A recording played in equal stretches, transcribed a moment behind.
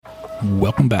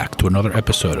Welcome back to another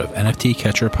episode of NFT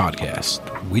Catcher Podcast.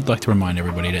 We'd like to remind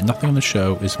everybody that nothing on the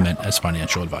show is meant as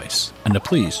financial advice, and to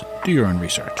please do your own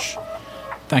research.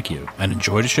 Thank you, and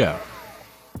enjoy the show.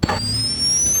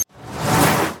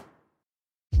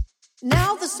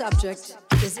 Now the subject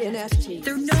is NFTs.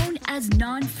 They're known as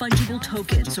non-fungible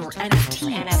tokens, or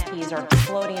NFTs. NFTs are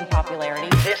exploding in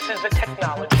popularity. This is a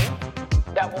technology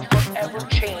that will forever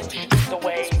change the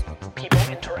way people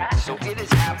interact. So it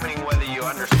is happening whether you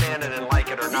understand it and like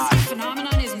it or not. This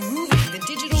phenomenon is moving. The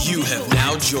digital. You have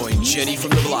now joined Jenny from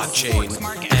the Blockchain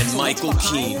and Michael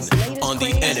Keene on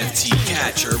the NFT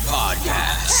Catcher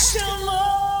Podcast.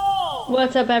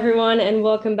 What's up, everyone, and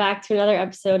welcome back to another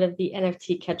episode of the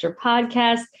NFT Catcher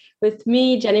Podcast with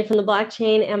me, Jenny from the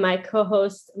Blockchain, and my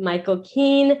co-host, Michael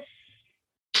Keene.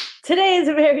 Today is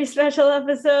a very special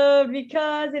episode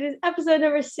because it is episode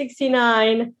number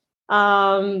 69.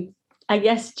 I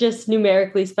guess just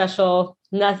numerically special,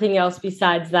 nothing else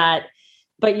besides that.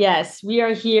 But yes, we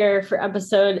are here for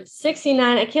episode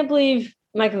 69. I can't believe,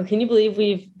 Michael, can you believe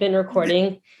we've been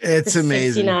recording? It's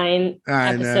amazing. 69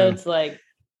 episodes, like.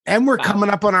 And we're coming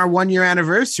up on our 1 year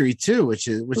anniversary too, which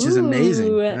is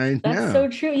amazing. That's so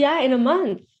true. Yeah, in a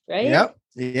month, right? Yep.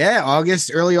 Yeah,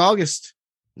 early August.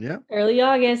 Yeah. Early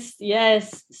August.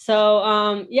 Yes.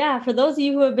 So for those of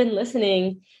you who have been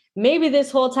listening, maybe this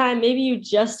whole time, maybe you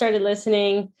just started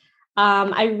listening.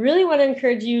 I really want to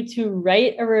encourage you to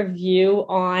write a review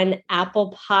on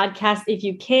Apple Podcasts if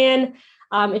you can.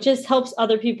 It just helps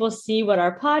other people see what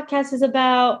our podcast is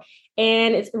about.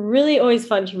 And it's really always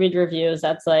fun to read reviews.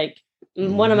 That's like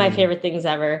one of my favorite things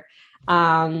ever.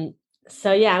 And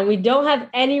we don't have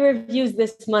any reviews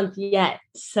this month yet.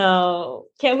 So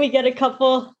can we get a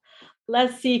couple?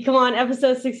 Let's see. Come on,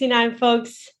 episode 69,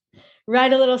 folks.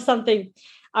 Write a little something.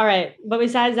 All right. But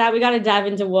besides that, we got to dive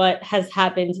into what has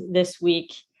happened this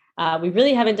week. We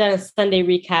really haven't done a Sunday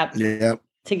recap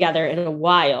together in a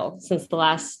while since the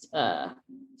last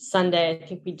Sunday. I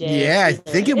think we did. Yeah, I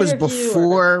think it was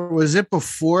before. Was it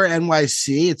before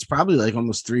NYC? It's probably like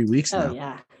almost 3 weeks now. Oh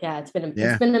yeah. Yeah. It's been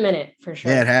a minute for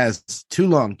sure. Yeah, it has. Too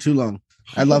long.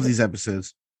 I love these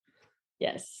episodes.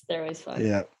 Yes, they're always fun.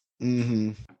 Yeah.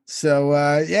 Mm-hmm. So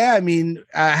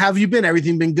how have you been?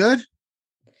 Everything been good?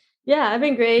 Yeah, I've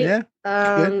been great. Yeah.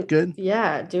 Good.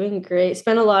 Yeah, doing great.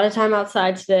 Spent a lot of time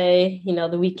outside today. You know,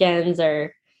 the weekends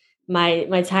are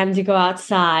my time to go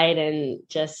outside and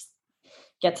just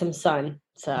get some sun.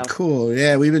 So cool.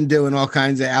 Yeah, we've been doing all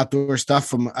kinds of outdoor stuff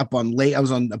from up on lake. I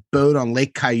was on a boat on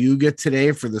Lake Cayuga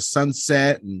today for the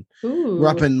sunset, and we're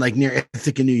up in like near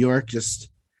Ithaca, New York, just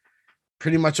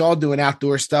pretty much all doing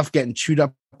outdoor stuff, getting chewed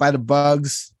up by the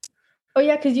bugs. Oh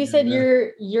yeah, because you said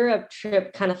your Europe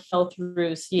trip kind of fell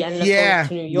through, so you ended up going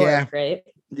to New York, right?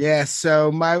 Yeah. So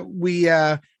we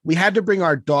had to bring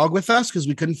our dog with us because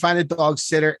we couldn't find a dog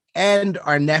sitter, and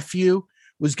our nephew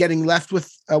was getting left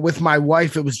with my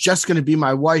wife. It was just going to be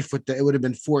my wife it would have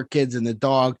been 4 kids and the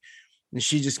dog, and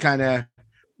she just kind of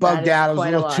bugged out. It was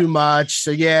a little too much.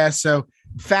 So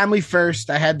family first.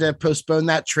 I had to postpone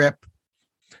that trip.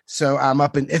 So I'm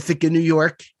up in Ithaca, New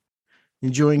York,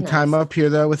 enjoying time up here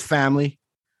though with family.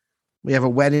 We have a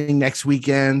wedding next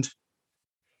weekend.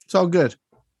 It's all good.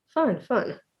 Fun.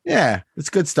 Yeah,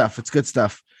 it's good stuff. In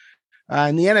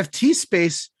the NFT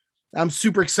space, I'm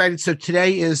super excited. So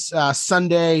today is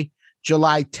Sunday,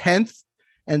 July 10th,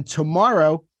 and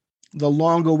tomorrow, the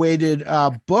long-awaited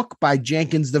book by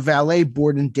Jenkins the Valet,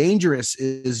 Bored and Dangerous,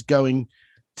 is going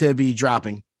to be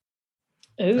dropping.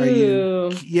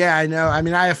 Ooh. Yeah, I know. I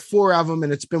mean, I have 4 of them,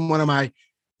 and it's been one of my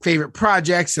favorite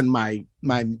projects. And my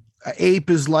ape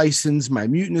is licensed, my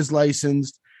mutant is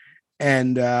licensed,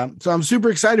 and so I'm super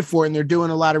excited for it. And they're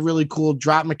doing a lot of really cool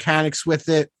drop mechanics with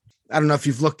it. I don't know if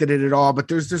you've looked at it at all, but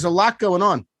there's a lot going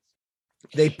on.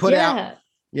 They put out.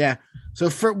 Yeah. So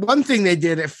for one thing they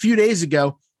did a few days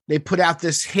ago, they put out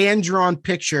this hand-drawn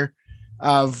picture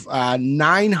of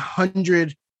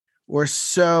 900 or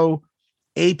so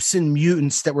apes and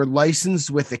mutants that were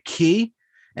licensed with a key.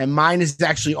 And mine is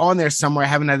actually on there somewhere. I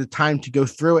haven't had the time to go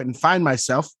through it and find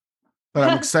myself, but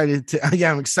I'm excited to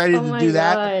do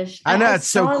that. Gosh. I know, it's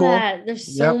so cool.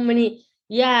 There's so many.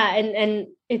 Yeah. And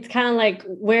it's kind of like,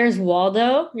 where's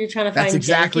Waldo? You're trying to find That's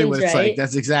exactly Jenkins, what it's right? like.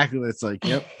 That's exactly what it's like.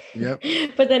 Yep.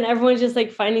 But then everyone's just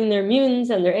like finding their mutants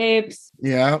and their apes.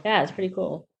 Yeah. Yeah, it's pretty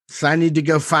cool. So I need to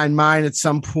go find mine at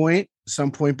some point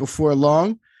before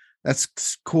long.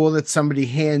 That's cool that somebody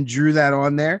hand drew that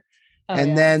on there. Oh,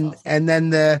 and then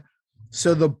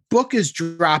the book is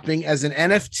dropping as an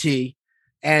NFT,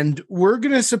 and we're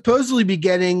going to supposedly be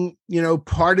getting,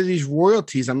 part of these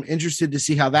royalties. I'm interested to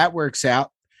see how that works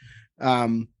out.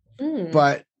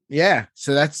 But Yeah.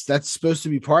 So that's supposed to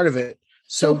be part of it.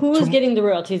 So who's getting the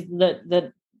royalties?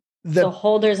 The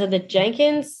holders of the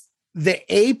Jenkins? The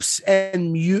apes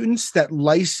and mutants that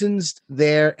licensed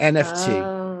their NFT.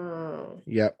 Oh.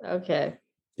 Yep. Okay.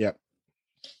 Yep.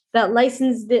 That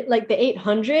licensed it, like the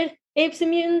 800 apes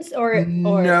and mutants, or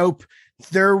nope.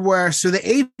 There were, so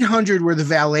the 800 were the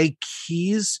valet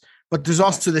keys, but there's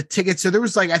also the tickets. So there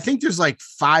was I think there's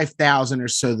 5,000 or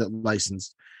so that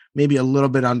licensed, maybe a little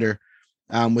bit under,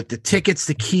 with the tickets,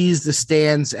 the keys, the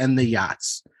stands, and the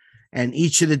yachts. And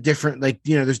each of the different,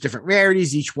 there's different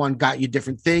rarities. Each one got you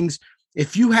different things.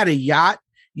 If you had a yacht,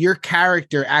 your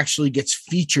character actually gets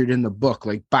featured in the book,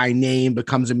 by name,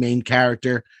 becomes a main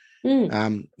character.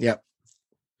 Yep.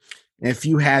 And if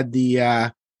you had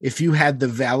the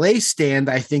valet stand,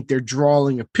 I think they're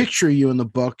drawing a picture of you in the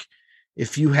book.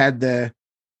 If you had the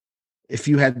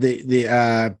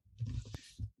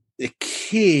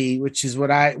key, which is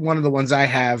one of the ones I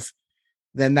have,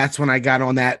 then that's when I got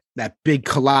on that big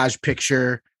collage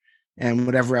picture and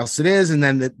whatever else it is. And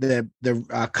then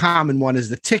the common one is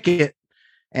the ticket,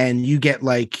 and you get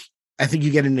I think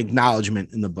you get an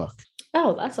acknowledgement in the book.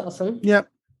 Oh, that's awesome. Yep.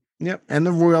 And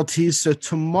the royalties. So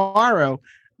tomorrow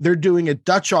they're doing a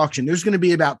Dutch auction. There's going to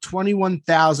be about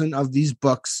 21,000 of these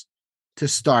books to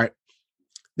start.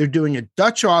 They're doing a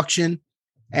Dutch auction,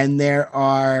 and there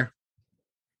are,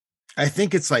 I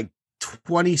think it's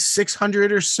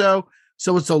 2,600 or so.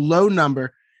 So it's a low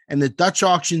number, and the Dutch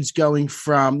auction's going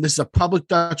from, this is a public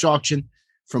Dutch auction,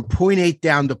 from 0.8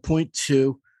 down to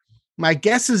 0.2. My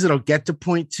guess is it'll get to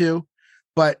 0.2,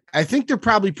 but I think they're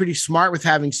probably pretty smart with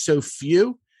having so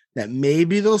few that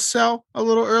maybe they'll sell a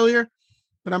little earlier,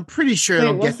 but I'm pretty sure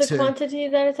it'll get to. What's the quantity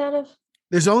that it's out of?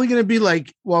 There's only going to be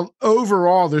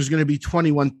overall, there's going to be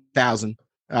 21,000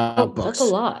 books. That's a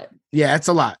lot. Yeah, it's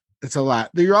a lot. It's a lot.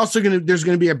 There's going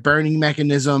to be a burning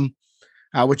mechanism,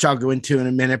 which I'll go into in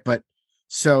a minute. But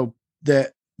so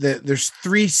there's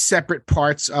 3 separate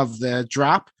parts of the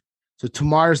drop. So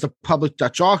tomorrow's the public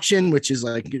Dutch auction, which is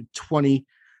 20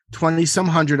 some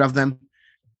hundred of them,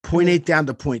 0.8 down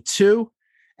to 0.2.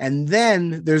 And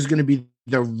then there's going to be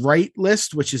the right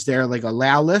list, which is their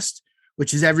allow list,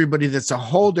 which is everybody that's a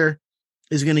holder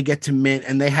is going to get to mint.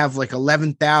 And they have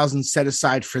 11,000 set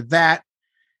aside for that.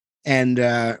 And,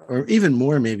 or even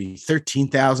more, maybe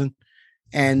 13,000.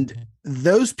 And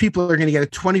those people are going to get a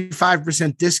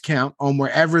 25% discount on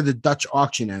wherever the Dutch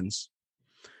auction ends.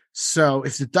 So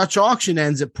if the Dutch auction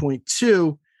ends at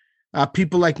 0.2,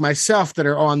 people like myself that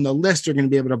are on the list are going to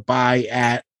be able to buy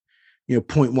at,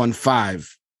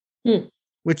 0.15,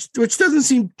 which doesn't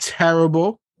seem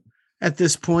terrible at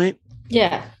this point.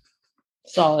 Yeah.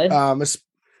 Solid.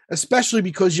 Especially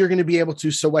because you're going to be able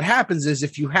to. So what happens is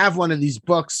if you have one of these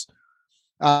books,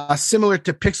 similar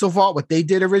to Pixel Vault, what they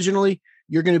did originally,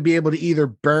 you're going to be able to either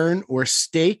burn or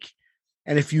stake.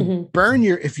 And if you burn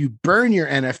your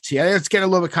NFT, it's getting a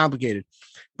little bit complicated,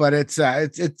 but it's I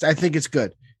think it's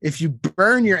good. If you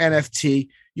burn your NFT,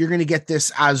 you're going to get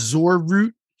this Azure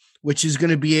route, which is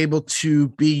going to be able to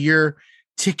be your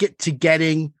ticket to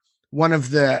getting one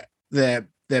of the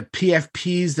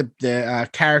PFPs, the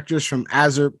characters from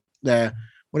Azure,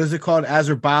 what is it called?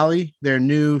 Azure Bali, their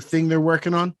new thing they're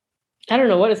working on. I don't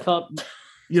know what it's called.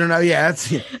 You don't know? Yeah.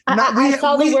 I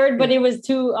saw the word, but it was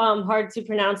too hard to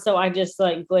pronounce. So I just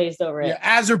glazed over it. Yeah,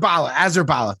 Azure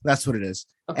Bala. That's what it is.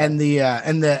 Okay. And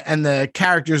the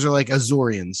characters are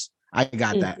Azorians. I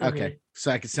got that. Mm-hmm. Okay.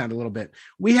 So I could sound a little bit.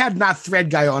 We had Not Thread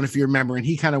Guy on, if you remember, and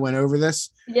he kind of went over this.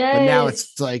 Yeah. But now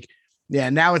it's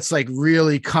now it's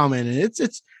really coming, and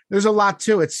it's there's a lot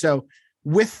to it. So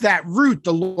with that root,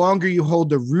 the longer you hold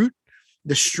the root,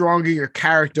 the stronger your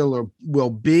character will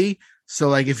be.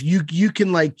 So if you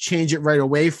can change it right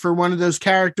away for one of those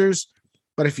characters,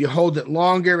 but if you hold it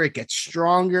longer, it gets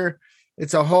stronger.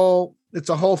 It's a whole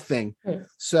thing.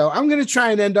 So I'm going to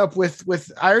try and end up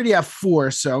with I already have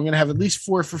 4. So I'm going to have at least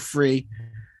 4 for free.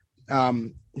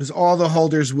 Because all the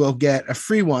holders will get a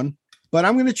free one, but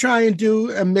I'm going to try and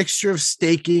do a mixture of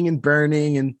staking and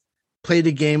burning and play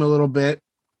the game a little bit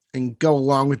and go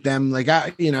along with them.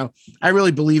 I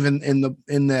really believe in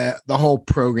the whole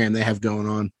program they have going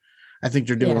on. I think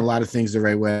they're doing a lot of things the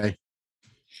right way.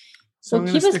 So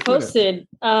keep us posted.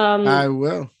 I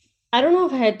will. I don't know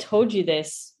if I had told you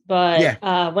this, but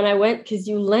when I went, because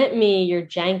you lent me your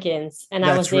Jenkins, and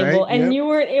I was able, and you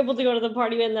weren't able to go to the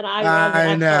party, and then I was.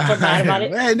 I felt so bad about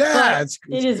it.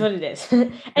 It is what it is.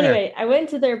 Anyway, I went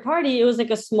to their party. It was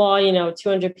a small,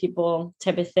 200 people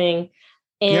type of thing,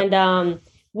 and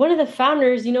one of the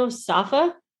founders,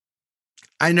 Safa.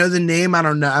 I know the name. I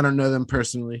don't know them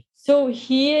personally. So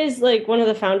he is one of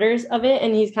the founders of it,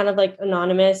 and he's kind of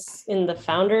anonymous in the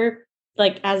founder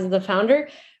like as the founder.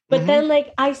 But then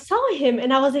like I saw him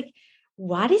and I was like,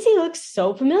 why does he look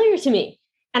so familiar to me?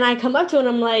 And I come up to him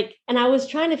and I'm like, and I was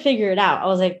trying to figure it out. I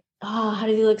was like, oh, how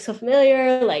does he look so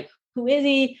familiar? Like, who is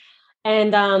he?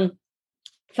 And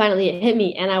finally it hit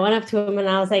me. And I went up to him and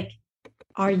I was like,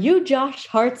 are you Josh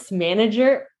Hart's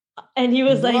manager? And he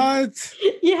was like, what?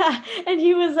 Yeah. And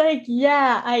he was like,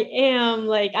 yeah, I am.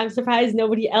 Like, I'm surprised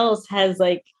nobody else has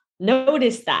like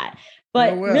noticed that.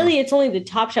 But really, it's only the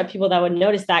Top Shot people that would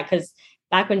notice that, because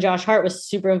back when Josh Hart was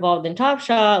super involved in Top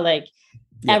Shot, like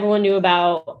everyone knew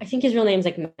about, I think his real name's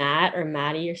like Matt or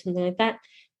Maddie or something like that.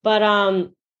 But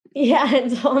yeah, and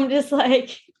so I'm just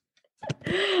like,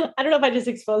 I don't know if I just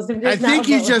exposed him. I think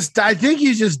you just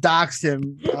doxed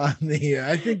him on the.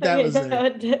 I think that was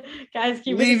it. Guys,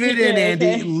 leave it in, Andy.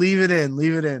 Okay? Leave it in.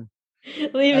 Leave it in.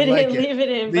 Leave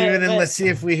it in. Let's see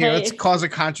if we hear. Let's cause a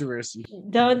controversy.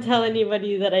 Don't tell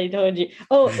anybody that I told you.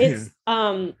 Oh, it's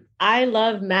I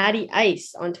love Matty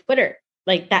Ice on Twitter.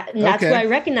 Like that. And that's who I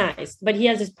recognized. But he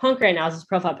has his punk right now as his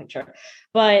profile picture.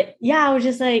 But yeah, I was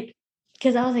just like,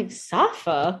 because I was like,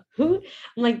 Safa? Who?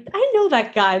 I'm like, I know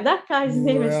that guy. That guy's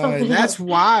name is something That's else.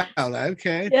 Wild.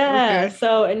 Okay. Yeah. Okay.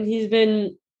 So, and he's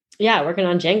been, working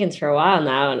on Jenkins for a while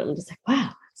now. And I'm just like,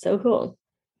 wow, so cool.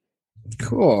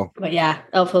 Cool. But yeah,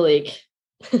 Alpha League.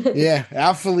 Yeah,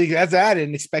 Alpha League. I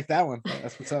didn't expect that one.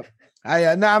 That's what's up.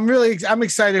 I'm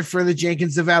excited for the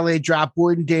Jenkins of LA drop,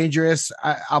 Bored and Dangerous.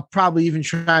 I'll probably even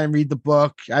try and read the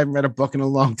book. I haven't read a book in a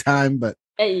long time, but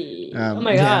hey, oh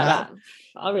my God.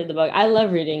 I'll read the book. I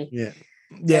love reading. Yeah,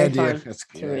 dude. That's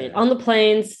to read. On the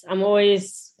planes, I'm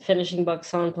always finishing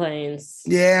books on planes.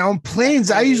 Yeah, on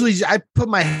planes, I put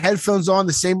my headphones on,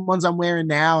 the same ones I'm wearing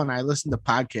now, and I listen to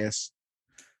podcasts.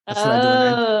 That's what I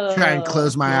do. I try and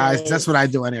close my eyes. That's what I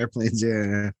do on airplanes.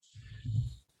 Yeah.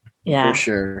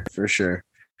 For sure.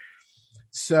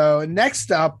 So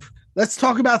next up, let's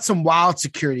talk about some wild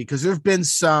security, because there've been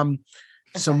some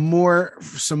more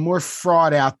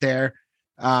fraud out there.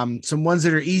 Some ones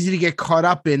that are easy to get caught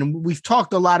up in. We've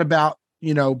talked a lot about,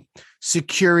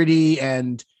 security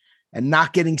and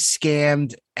not getting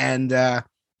scammed. And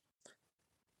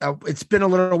it's been a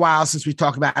little while since we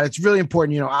talked about it. It's really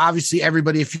important. Obviously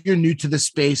everybody, if you're new to this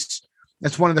space,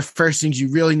 that's one of the first things you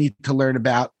really need to learn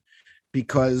about,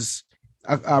 because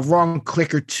a wrong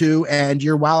click or two and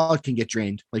your wallet can get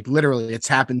drained. Like literally, it's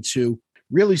happened to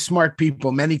really smart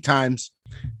people many times.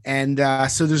 And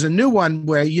so there's a new one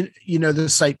where the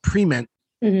site Premint.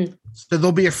 Mm-hmm. So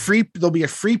there'll be a free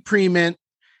Premint,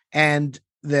 and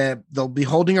they'll be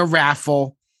holding a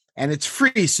raffle, and it's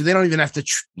free. So they don't even have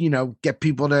to get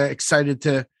people excited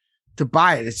to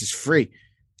buy it. It's just free.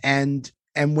 And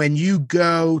when you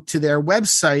go to their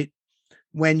website,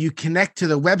 when you connect to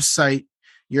the website,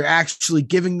 you're actually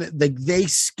giving they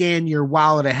scan your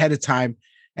wallet ahead of time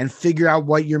and figure out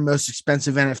what your most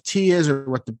expensive NFT is, or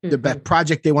what the best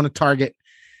project they want to target.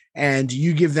 And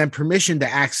you give them permission to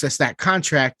access that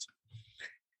contract.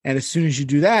 And as soon as you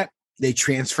do that, they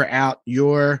transfer out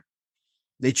your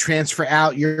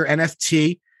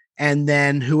NFT. And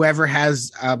then whoever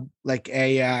has a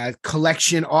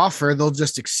collection offer, they'll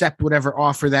just accept whatever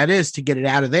offer that is to get it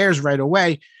out of theirs right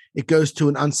away. It goes to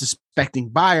an unsuspecting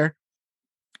buyer,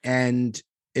 and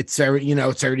it's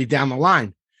already down the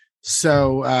line.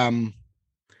 So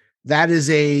that is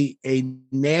a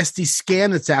nasty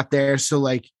scam that's out there. So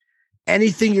like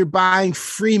anything you're buying,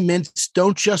 free mints,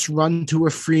 don't just run to a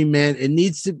free mint. It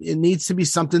needs to be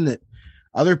something that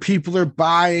other people are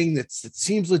buying that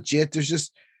seems legit.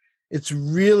 It's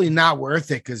really not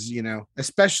worth it, because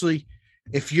especially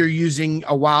if you're using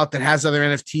a wallet that has other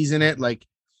NFTs in it. Like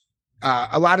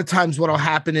a lot of times what'll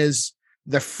happen is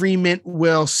the free mint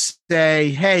will say,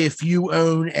 hey, if you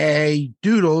own a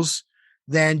Doodles,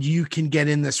 then you can get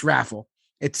in this raffle.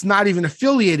 It's not even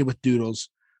affiliated with Doodles,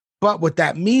 but what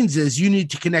that means is you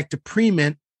need to connect to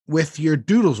Premint with your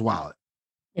Doodles wallet.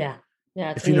 Yeah.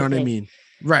 If you know what I mean.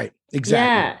 Right.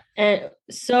 Exactly. Yeah. And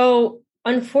so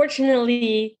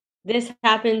unfortunately, this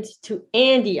happened to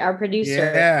Andy, our producer.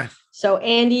 Yeah. So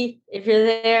Andy, if you're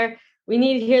there, we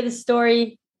need to hear the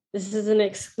story. This is an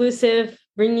exclusive,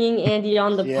 bringing Andy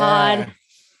on the pod.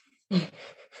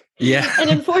 Yeah. And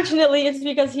unfortunately, it's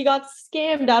because he got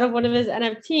scammed out of one of his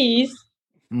NFTs.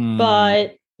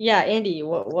 But yeah, Andy,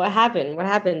 what happened? What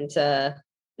happened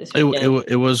this weekend?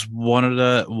 It was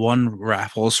one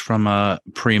raffles from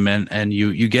Premint, and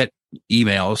you get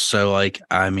emails. So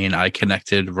I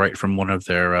connected right from one of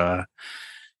their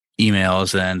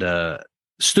emails, and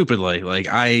stupidly,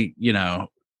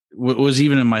 was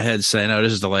even in my head saying, "Oh,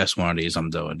 this is the last one of these I'm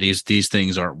doing. These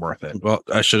things aren't worth it." Well,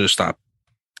 I should have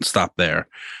stopped there.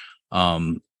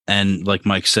 and like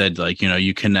Mike said, like,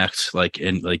 you connect, like,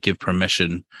 and like give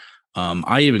permission.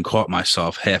 I even caught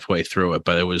myself halfway through it,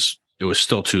 but it was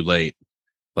still too late.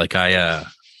 Like I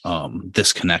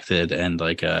disconnected and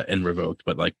like and revoked,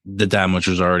 but like the damage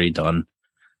was already done.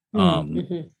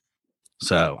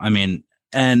 So I mean,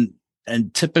 and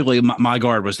typically my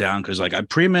guard was down because like I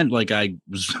pre-mint, like I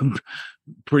was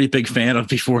pretty big fan of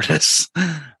before this.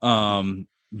 But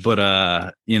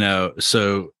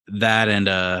so that, and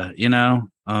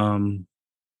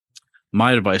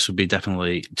my advice would be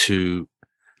definitely to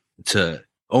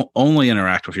only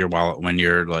interact with your wallet when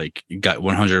you're like, you got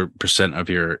 100% of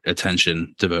your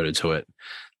attention devoted to it.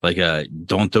 Like,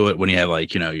 don't do it when you have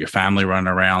like, your family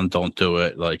running around. Don't do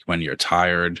it like when you're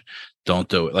tired. Don't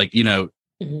do it like,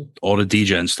 all the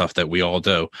DJ stuff that we all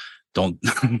do. Don't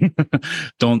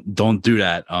don't do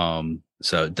that.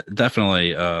 So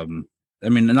definitely, I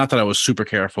mean, not that I was super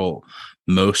careful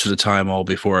most of the time all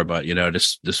before, but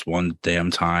this one damn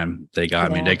time they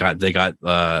got me. They got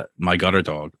my gutter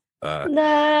dog.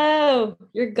 No,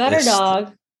 your gutter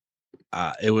dog.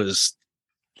 It was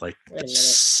like the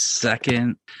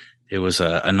second. It was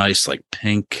a nice like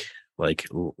pink like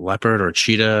leopard or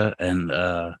cheetah, and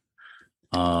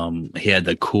he had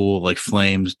the cool like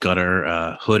flames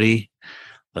gutter hoodie.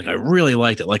 Like I really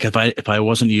liked it. Like if I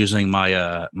wasn't using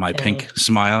my my pink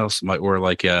smiles, or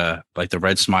like the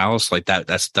red smiles, like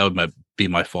that would be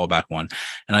my fallback one.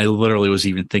 And I literally was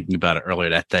even thinking about it earlier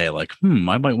that day. Like, I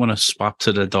might want to swap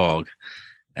to the dog.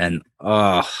 And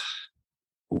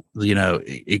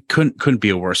it couldn't be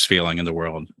a worse feeling in the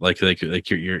world. Like you're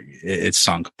it's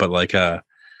sunk. But like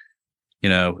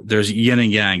there's yin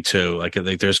and yang too. Like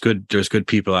there's good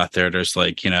people out there. There's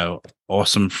like,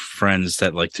 awesome friends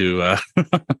that like do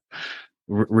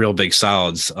real big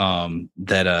solids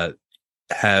that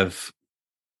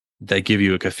give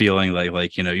you a feeling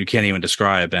like you can't even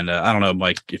describe. And I don't know,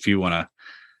 Mike, if you want to.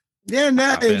 Yeah,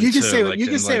 no, you can say what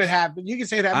happened. You can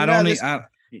say it happened.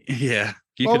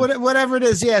 Whatever it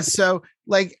is. Yeah. So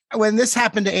like when this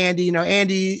happened to Andy,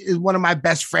 Andy is one of my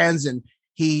best friends and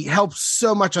he helps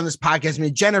so much on this podcast. I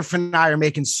mean, Jennifer and I are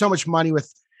making so much money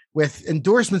with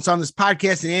endorsements on this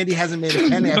podcast, and Andy hasn't made a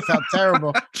penny. I felt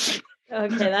terrible.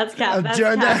 Okay, that's cap. I'm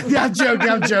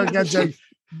joking.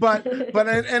 But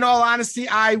in all honesty,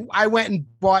 I went and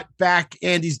bought back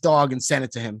Andy's dog and sent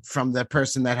it to him from the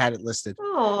person that had it listed.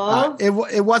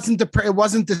 It wasn't the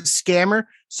scammer.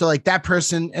 So like that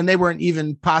person, and they weren't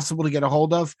even possible to get a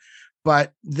hold of.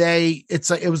 But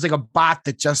it was like a bot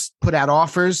that just put out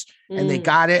offers, and they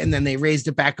got it, and then they raised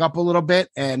it back up a little bit,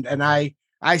 and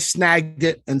I snagged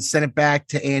it and sent it back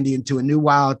to Andy into a new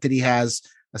wallet that he has,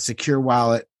 a secure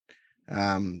wallet.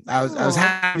 I was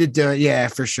happy to do it. Yeah,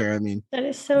 for sure. I mean, that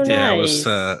is so nice. Yeah, it was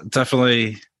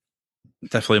definitely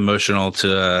emotional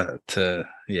to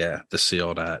see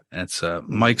all that. And it's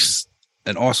Mike's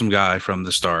an awesome guy from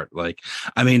the start. Like,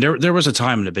 I mean, there was a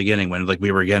time in the beginning when like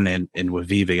we were getting in with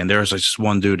Vivi, and there was like just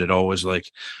one dude that always like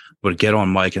would get on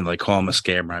Mike and like call him a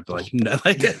scammer. I'd be like, no.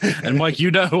 And Mike,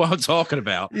 who I'm talking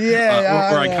about.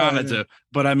 Yeah. Or I kind of do.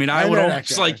 But I mean, I would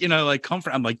always like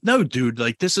comfort. I'm like, no, dude,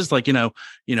 like this is like,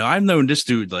 I've known this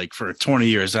dude like for 20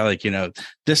 years. I like,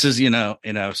 this is,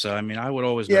 so I mean, I would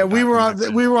always. Yeah, we were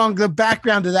on the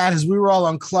background to that is we were all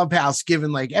on Clubhouse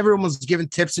giving like everyone was giving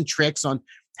tips and tricks on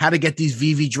how to get these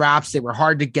VV drops. They were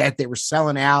hard to get. They were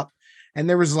selling out. And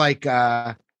there was like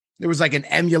an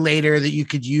emulator that you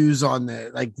could use on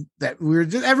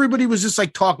everybody was just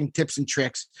like talking tips and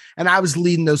tricks. And I was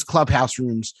leading those Clubhouse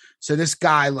rooms. So this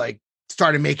guy like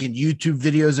started making YouTube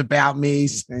videos about me,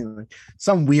 saying, like,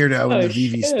 some weirdo in the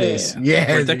VV space.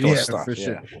 Yeah. Ridiculous stuff. For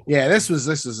sure. Yeah. This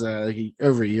was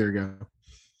over a year ago.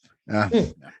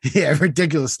 Yeah.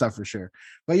 Ridiculous stuff for sure.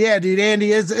 But yeah, dude,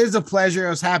 Andy is a pleasure.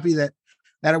 I was happy that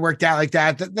it worked out like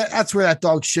that. That's where that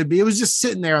dog should be. It was just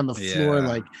sitting there on the floor.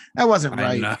 Like that wasn't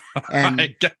right. And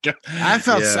I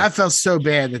felt so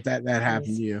bad that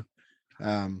happened to you.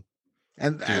 And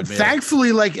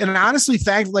thankfully, like, and honestly,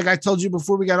 like I told you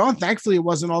before we got on, thankfully it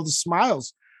wasn't all the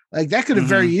smiles. Like that could have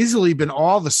very easily been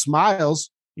all the smiles,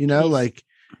 like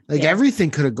everything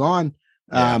could have gone.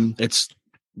 It's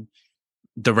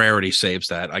the rarity saves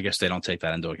that. I guess they don't take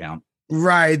that into account.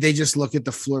 Right. They just look at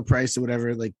the floor price or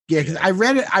whatever. Like, yeah, because I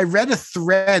read a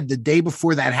thread the day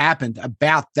before that happened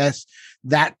about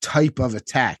that type of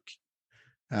attack.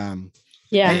 I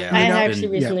actually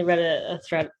recently read a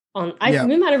thread on.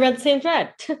 We might have read the same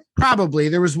thread. Probably.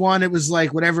 There was one. It was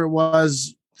like whatever it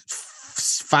was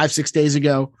 5-6 days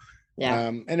ago. Yeah.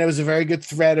 And it was a very good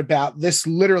thread about this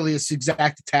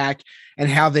exact attack and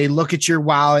how they look at your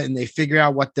wallet and they figure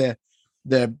out what the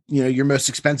your most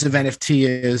expensive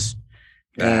NFT is.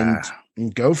 And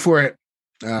go for it.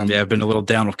 Yeah, I've been a little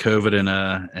down with COVID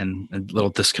and a little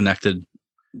disconnected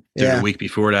the week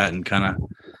before that, and kind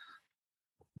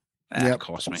of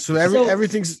cost me. So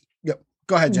everything's. Yep.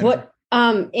 Go ahead, Jennifer.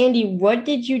 What, Andy? What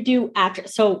did you do after?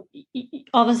 So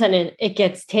all of a sudden it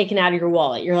gets taken out of your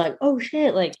wallet. You're like, oh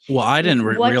shit! Like, well, I didn't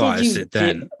realize it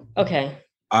then. Do? Okay.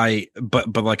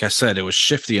 But like I said, it was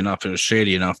shifty enough. It was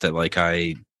shady enough that like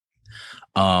I,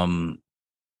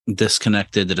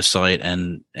 disconnected to the site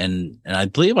and I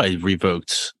believe I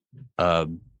revoked,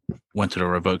 went to the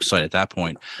revoked site at that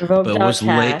point. Revoked, but it was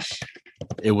cash.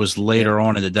 It was later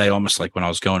on in the day, almost like when I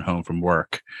was going home from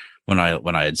work, when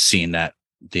I had seen that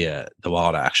the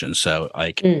wallet action. So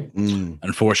like,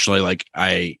 unfortunately, like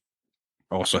I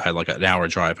also had like an hour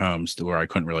drive home to where I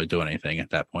couldn't really do anything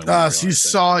at that point. Oh, so you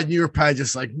saw it, and you were probably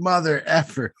just like, mother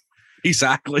effer.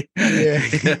 Exactly. Yeah.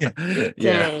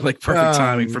 Yeah. Like perfect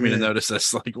timing for me to notice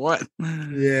this. Like what?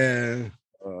 Yeah.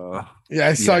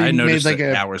 I saw you made like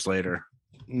hours later.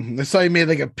 I saw you made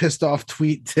like a pissed off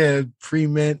tweet to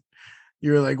Pre-Mint.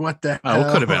 You were like, what the hell?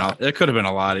 It could have been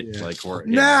a lot of like work.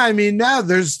 I mean, now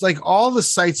there's like all the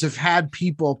sites have had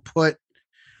people put,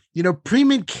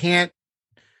 Pre-Mint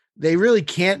they really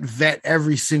can't vet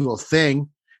every single thing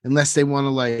unless they want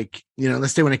to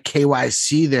unless they want to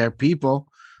KYC their people.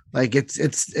 Like it's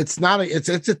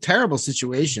a terrible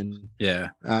situation. Yeah.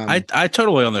 I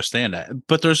totally understand that.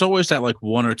 But there's always that like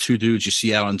one or two dudes you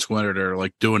see out on Twitter that are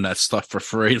like doing that stuff for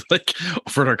free, like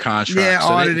for their contracts. Yeah, so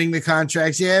auditing the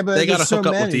contracts. Yeah, but they got to hook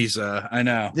up with these. I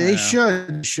know. They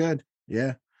should.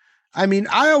 Yeah. I mean,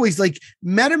 I always like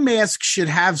MetaMask should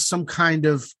have some kind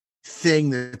of thing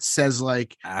that says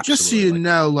like, just so you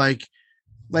know, like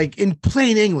in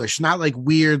plain English, not like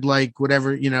weird, like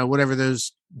whatever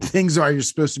those things are you're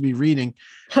supposed to be reading.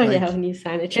 Oh, like, when you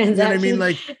sign a transaction. You know what I mean?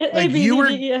 Like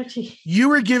you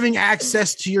were giving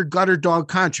access to your gutter dog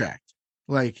contract.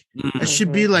 Like it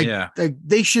should be like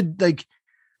they should like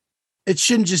it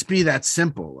shouldn't just be that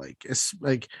simple. Like it's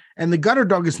like, and the gutter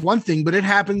dog is one thing, but it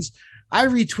happens. I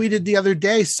retweeted the other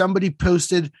day, somebody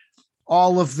posted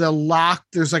all of the locked,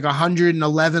 there's like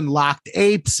 111 locked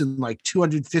apes and like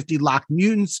 250 locked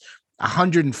mutants,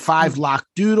 105 locked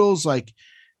doodles. Like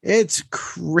it's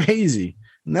crazy.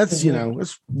 And that's,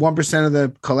 it's 1% of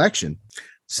the collection.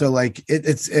 So like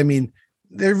it's, I mean,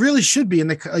 there really should be in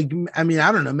the, like, I mean,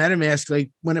 I don't know, MetaMask,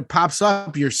 like when it pops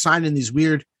up, you're signing these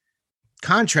weird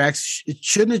contracts.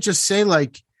 Shouldn't it just say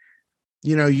like,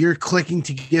 you're clicking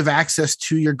to give access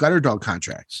to your gutter dog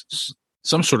contracts?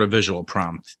 Some sort of visual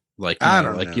prompt. Like,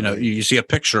 you see a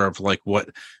picture of like what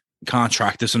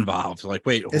contract is involved. Like,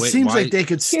 wait, seems like they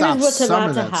could stop some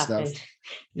of that stuff.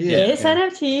 Yeah. This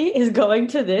NFT is going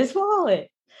to this wallet.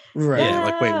 Right. Yeah.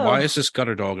 Like, wait, why is this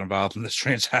gutter dog involved in this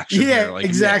transaction? Yeah, like,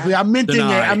 exactly. I'm minting it.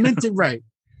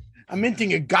 I'm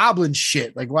minting a goblin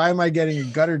shit. Like, why am I getting a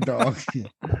gutter dog?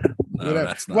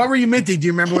 No, what were you minting? Do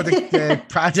you remember what the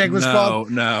project was called?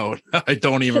 No, I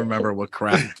don't even remember what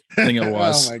crap thing it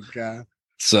was. Oh my god!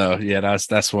 So yeah,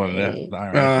 that's one of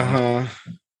the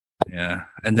yeah,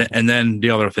 and then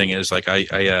the other thing is like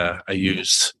I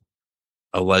used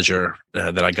a ledger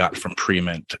that I got from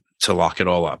Pre-Mint to lock it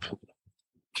all up.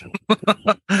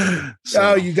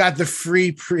 So, you got the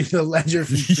free the ledger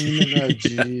from Pre-Mint. Oh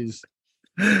jeez.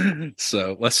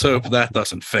 So let's hope that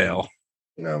doesn't fail.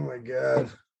 Oh my god.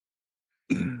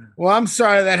 Well, I'm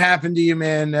sorry that happened to you,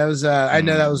 man. That was I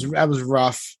know that was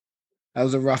rough. That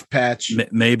was a rough patch.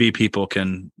 Maybe people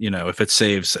can, if it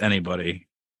saves anybody,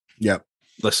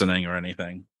 listening or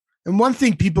anything. And one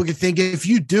thing people can think, if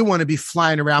you do want to be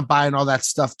flying around buying all that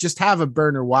stuff, just have a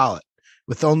burner wallet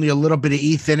with only a little bit of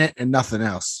ETH in it and nothing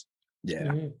else.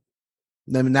 Yeah.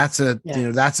 I mean, that's a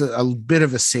bit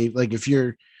of a safe. Like if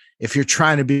you're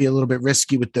trying to be a little bit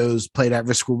risky with those, play that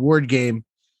risk reward game,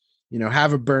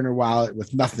 have a burner wallet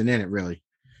with nothing in it, really.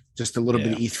 Just a little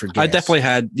bit of ETH for gas. I definitely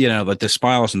had, like the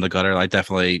spirals in the gutter. I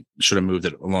definitely should have moved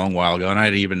it a long while ago. And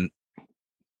I'd even,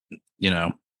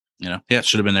 it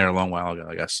should have been there a long while ago,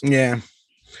 I guess. Yeah.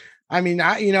 I mean,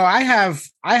 I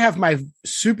have my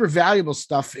super valuable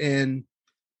stuff in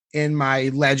my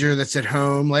ledger that's at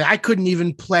home. Like I couldn't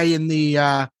even play in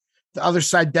the other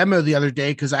side demo the other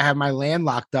day because I have my land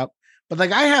locked up. But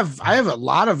like I have a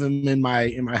lot of them in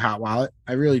my hot wallet.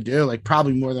 I really do. Like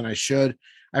probably more than I should.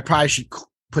 I probably should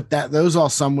put those all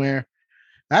somewhere.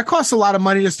 That costs a lot of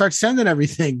money to start sending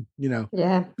everything, Yeah.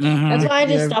 Mm-hmm. That's why I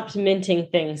just stopped minting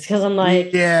things because I'm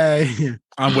like,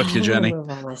 I'm with you, Jenny. Move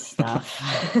all my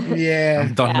stuff. Yeah.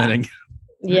 I'm done minting.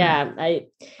 Yeah. I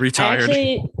retired.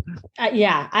 I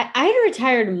had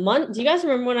retired a month. Do you guys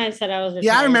remember when I said I was retired?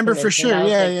 Yeah, I remember for sure.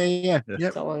 Yeah.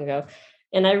 So long ago.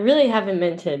 And I really haven't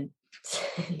minted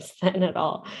since then at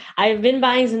all. I've been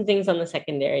buying some things on the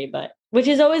secondary, but which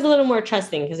is always a little more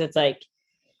trusting because it's like,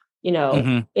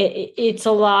 it's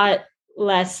a lot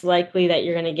less likely that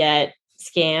you're going to get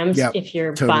scams if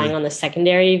you're buying on the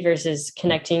secondary versus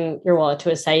connecting your wallet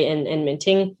to a site and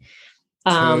minting.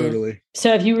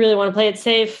 So if you really want to play it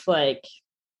safe, like,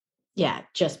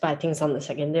 just buy things on the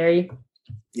secondary.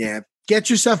 Yeah.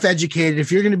 Get yourself educated.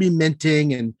 If you're going to be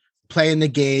minting and playing the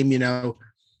game,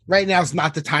 right now is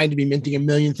not the time to be minting a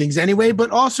million things anyway, but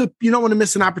also you don't want to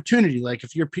miss an opportunity. Like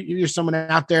if you're someone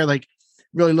out there, like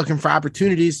really looking for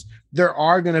opportunities, there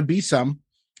are going to be some.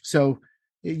 So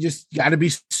you just got to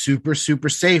be super, super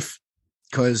safe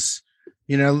because,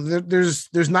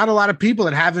 there's not a lot of people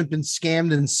that haven't been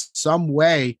scammed in some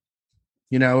way,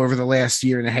 over the last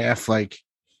year and a half. Like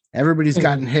everybody's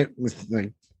gotten hit with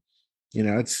like,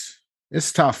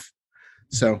 it's tough.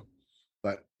 So,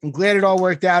 but I'm glad it all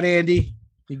worked out, Andy.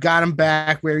 You got him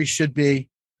back where he should be.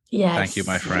 Yes. Thank you,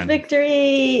 my friend.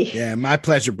 Victory. Yeah, my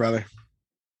pleasure, brother.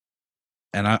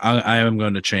 And I am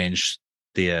going to change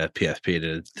the PFP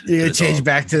to you're gonna change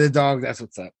back to the dog. That's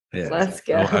what's up. Yeah, let's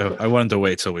go. I wanted to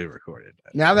wait till we recorded.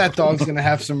 Now that dog's gonna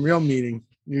have some real meaning.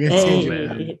 You're gonna change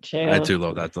it. I do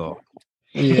love that dog.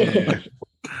 Yeah.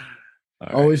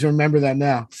 Always remember that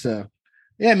now. So,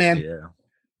 yeah, man. Yeah.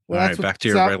 Well, all right, back to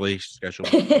your regularly scheduled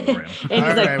program. And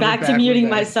he's like, back to muting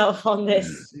myself on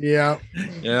this. Yeah.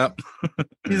 Yeah.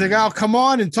 He's like, oh, come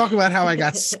on and talk about how I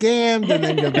got scammed and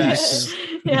then go back.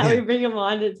 We bring him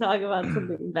on to talk about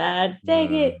something bad.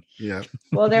 Dang it. Yeah.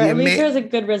 Well, at least there's a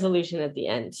good resolution at the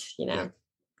end,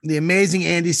 The amazing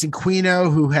Andy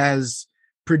Cinquino, who has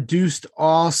produced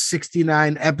all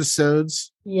 69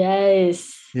 episodes.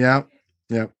 Yes. Yep.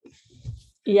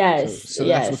 Yes. So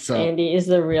yes. That's what's up. Andy is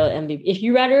the real MVP. If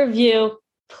you write a review,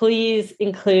 please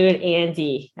include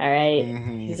Andy. All right.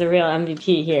 Mm-hmm. He's a real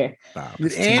MVP here. Wow.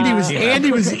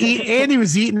 Andy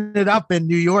was eating it up in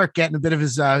New York, getting a bit of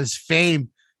his fame,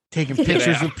 taking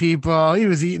pictures with people. He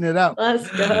was eating it up. Let's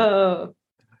go.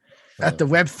 At the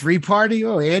Web3 party.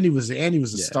 Oh, Andy was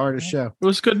a star of the show. It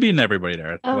was good meeting everybody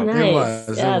there. Oh, nice.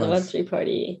 The Web3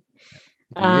 party.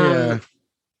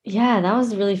 Yeah, that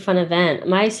was a really fun event.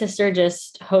 My sister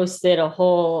just hosted a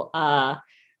whole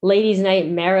ladies' night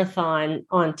marathon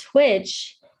on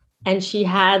Twitch, and she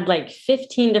had like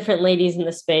 15 different ladies in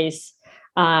the space.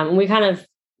 We kind of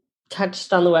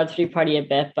touched on the Web3 party a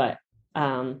bit, but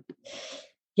I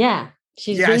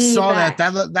saw that.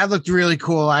 That looked really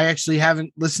cool. I actually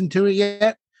haven't listened to it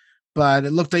yet, but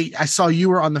it looked like I saw you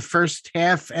were on the first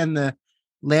half and the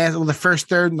first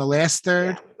third and the last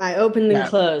third. Yeah, I opened and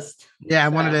closed. Yeah, I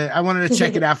wanted to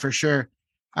check it out for sure.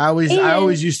 I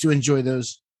always used to enjoy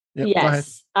those. Yep,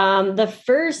 yes. The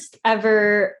first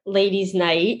ever ladies'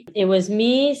 night, it was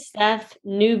me, Steph,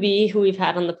 Newbie, who we've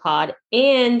had on the pod,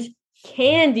 and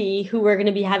Candy, who we're going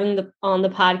to be having on the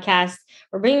podcast.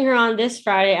 We're bringing her on this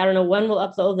Friday. I don't know when we'll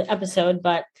upload the episode,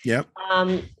 but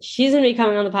she's going to be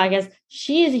coming on the podcast.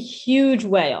 She is a huge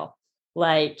whale,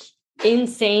 like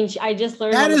insane. I just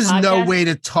learned that is no way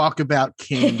to talk about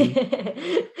Candy.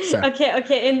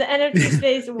 Okay. In the NFT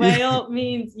space, whale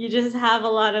means you just have a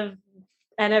lot of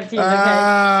NFTs.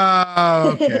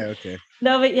 Okay.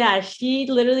 No, but yeah, she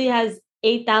literally has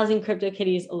 8,000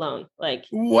 CryptoKitties alone. Like,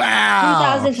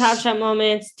 wow, 2,000 Top Shot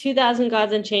moments, 2,000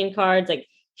 Gods Unchained cards. Like,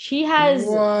 she has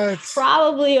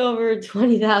probably over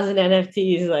 20,000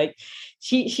 NFTs. Like,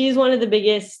 she's one of the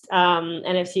biggest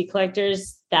NFT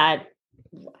collectors. That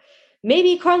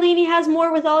maybe Carlini has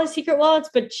more with all his secret wallets,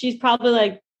 but she's probably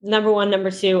like number one, number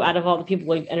two out of all the people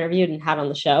we've interviewed and had on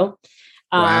the show.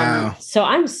 Wow. So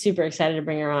I'm super excited to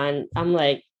bring her on. I'm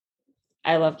like,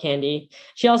 I love Candy.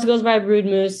 She also goes by Brood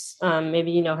Moose.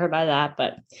 Maybe you know her by that,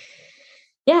 but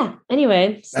yeah.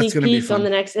 Anyway, sneak peek on the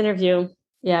next interview.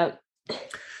 Yeah.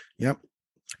 Yep.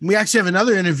 We actually have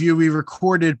another interview we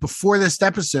recorded before this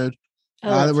episode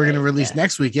that we're going to release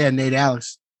next week. Yeah, Nate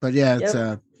Alex. But yeah, it's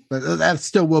but that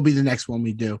still will be the next one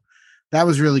we do. That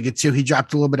was really good too. He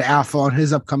dropped a little bit of alpha on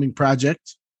his upcoming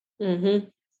project,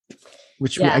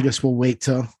 which I guess we'll wait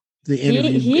till the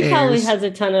interview. He probably has a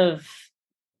ton of.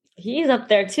 He's up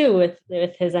there too with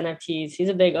his NFTs. He's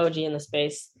a big OG in the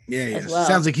space. Yeah, as well.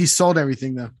 Sounds like he sold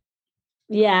everything though.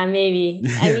 Yeah, maybe.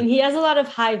 I mean, he has a lot of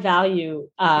high value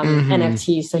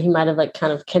NFTs, so he might have like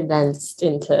kind of condensed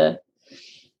into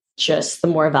just the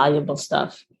more valuable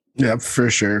stuff. Yeah, for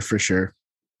sure.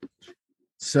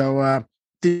 So,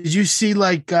 did you see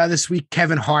like this week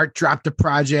Kevin Hart dropped a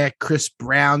project, Chris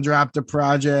Brown dropped a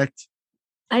project?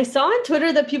 I saw on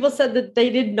Twitter that people said that they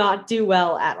did not do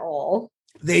well at all.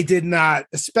 They did not.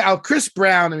 Chris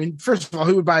Brown, I mean, first of all,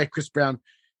 who would buy a Chris Brown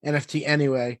NFT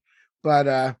anyway?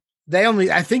 But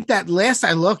I think that last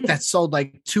I looked, that sold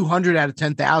like 200 out of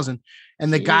 10,000.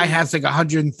 And the guy has like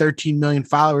 113 million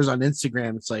followers on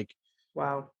Instagram. It's like,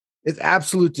 Wow. it's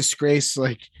absolute disgrace.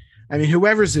 Like, I mean,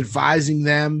 whoever's advising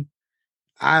them,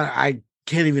 I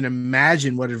can't even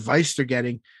imagine what advice they're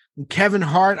getting. And Kevin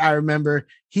Hart, I remember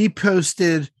he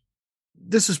posted,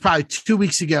 this was probably 2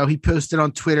 weeks ago. He posted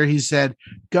on Twitter, he said,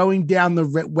 going down the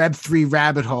Web3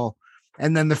 rabbit hole.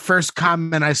 And then the first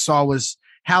comment I saw was,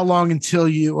 how long until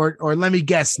you, or let me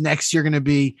guess, next you're going to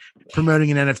be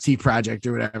promoting an NFT project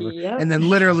or whatever. Yep. And then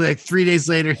literally like 3 days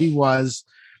later he was,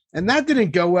 and that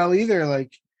didn't go well either.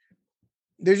 Like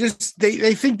they're just,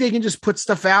 they think they can just put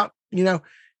stuff out, you know,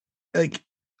 like,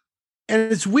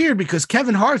 and it's weird because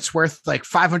Kevin Hart's worth like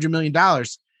 $500 million and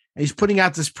he's putting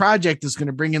out this project that's going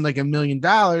to bring in like $1 million.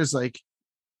 Like,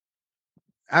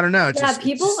 I don't know.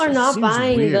 People are not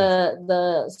buying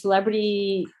the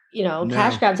celebrity,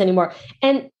 cash grabs anymore.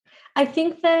 And I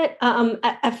think that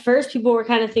at first people were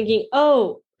kind of thinking,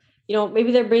 oh,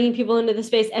 maybe they're bringing people into the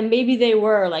space, and maybe they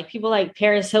were, like people like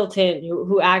Paris Hilton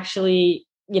who actually,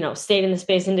 stayed in the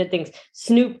space and did things.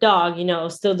 Snoop Dogg,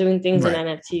 still doing things in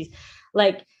NFTs.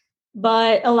 Like,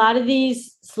 but a lot of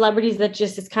these celebrities that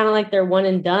just, it's kind of like they're one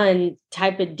and done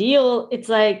type of deal. It's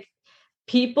like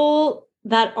people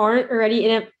that aren't already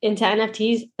into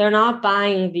NFTs, they're not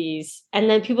buying these. And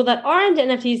then people that are into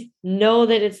NFTs know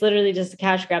that it's literally just a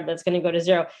cash grab that's going to go to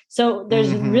zero. So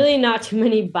there's really not too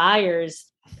many buyers.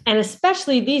 And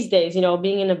especially these days,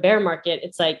 being in a bear market,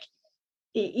 it's like,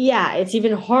 yeah, it's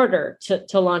even harder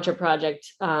to launch a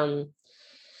project. And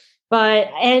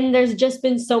there's just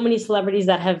been so many celebrities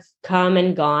that have come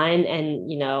and gone,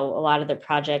 and, a lot of their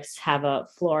projects have a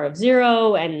floor of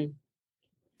zero. And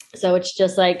so it's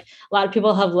just like a lot of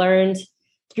people have learned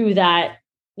through that,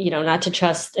 not to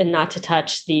trust and not to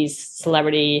touch these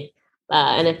celebrity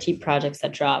NFT projects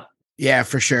that drop. Yeah,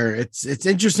 for sure. It's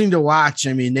interesting to watch.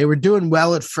 I mean, they were doing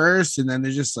well at first, and then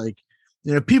they're just like,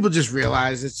 people just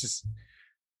realize it's just,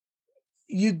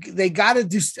 they got to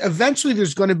do, eventually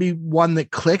there's going to be one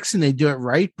that clicks and they do it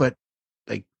right. But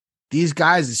like these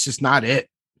guys, it's just not it.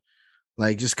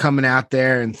 Like just coming out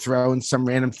there and throwing some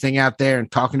random thing out there and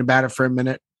talking about it for a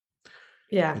minute.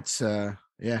 Yeah. It's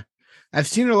yeah. I've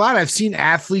seen it a lot. I've seen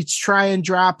athletes try and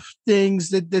drop things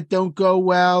that don't go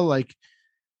well. Like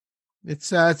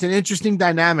it's an interesting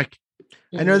dynamic.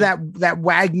 Mm-hmm. I know that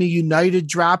Wag Me United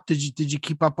drop. Did you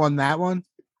keep up on that one?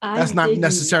 That's not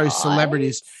necessarily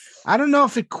celebrities. I don't know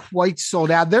if it quite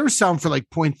sold out. They were selling for like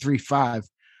 0.35.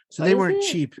 So they weren't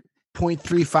cheap.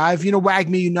 0.35. Wag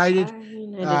Me United.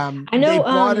 I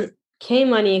know K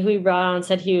Money, who he brought on,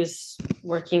 said he was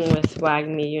working with Wag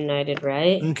Me United,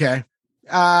 right? Okay.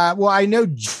 Well, I know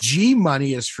G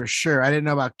Money is for sure. I didn't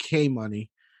know about K Money.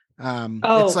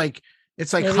 It's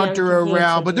like Hunter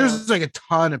O'Reilly, but there's like a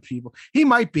ton of people. He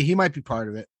might be part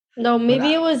of it. No,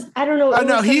 maybe it was, I don't know. Oh,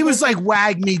 no, he was like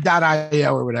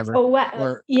wagme.io or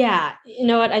whatever. Yeah. You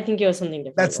know what? I think it was something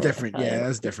different. That's different. Yeah, that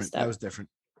was different. That was different.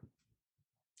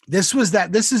 This is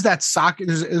that soccer.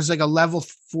 It was like a level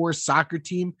 4 soccer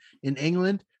team in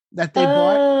England that they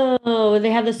bought. Oh,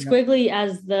 they have the squiggly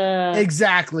as the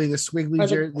exactly the squiggly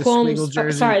the squiggle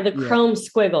jersey. Sorry, the chrome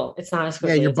squiggle. It's not a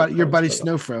squiggle. Yeah, your buddy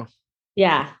Snowfro.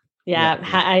 Yeah.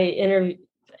 I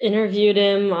interviewed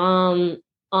him on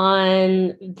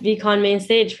VCon main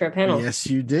stage for a panel. Yes,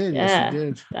 you did. Yeah, yes, you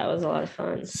did. That was a lot of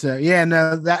fun. So yeah,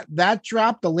 no, that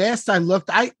dropped. The last I looked,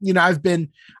 I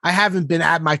haven't been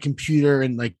at my computer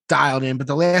and like dialed in, but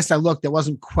the last I looked, it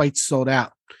wasn't quite sold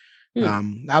out.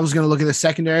 I was going to look at the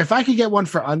secondary. If I could get one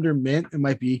for under mint, it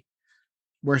might be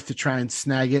worth to try and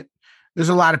snag it. There's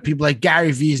a lot of people, like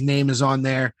Gary V's name is on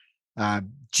there.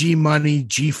 G Money,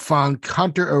 G Funk,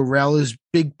 Hunter O'Reilly is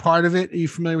big part of it. Are you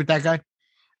familiar with that guy?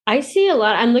 I see a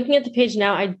lot. I'm looking at the page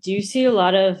now. I do see a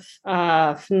lot of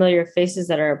familiar faces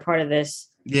that are a part of this.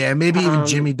 Yeah, maybe even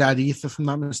Jimmy.eth, if I'm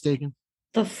not mistaken.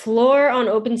 The floor on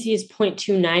OpenSea is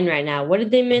 0.29 right now. What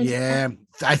did they mint? Yeah,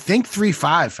 I think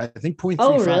 3.5. I think 0.35.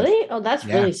 Oh, really? Oh, that's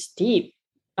really steep.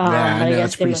 Yeah, I know,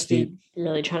 guess they must be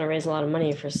really trying to raise a lot of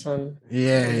money for some.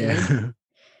 Yeah.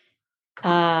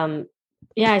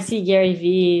 Yeah, I see Gary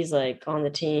V's like on the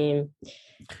team.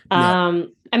 I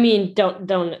mean, don't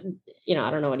I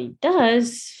don't know what he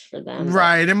does for them.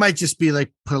 Right. It might just be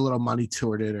like put a little money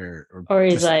toward it or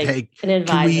he's like an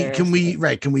advisor. Can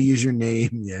we use your name?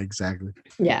 Yeah, exactly.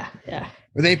 Yeah.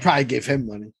 Or they probably gave him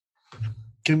money.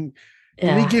 Can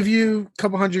we give you a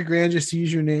couple $100,000 just to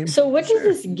use your name? So what does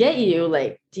this get you?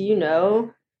 Like, do you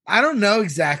know? I don't know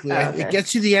exactly. Okay. It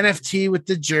gets you the NFT with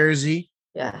the jersey.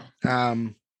 Yeah.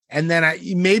 And then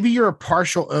maybe you're a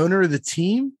partial owner of the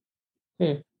team.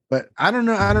 But I don't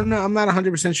know. I'm not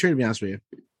 100% sure, to be honest with you.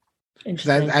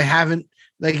 Interesting. I haven't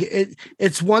like it.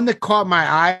 It's one that caught my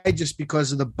eye just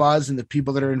because of the buzz and the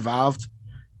people that are involved.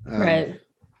 Right.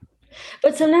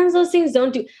 But sometimes those things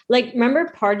don't do, like, remember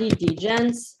Party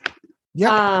Degens?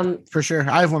 Yeah, for sure.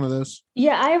 I have one of those.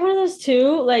 Yeah, I have one of those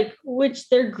too, like, which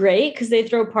they're great because they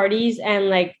throw parties and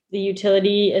like the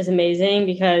utility is amazing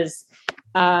because,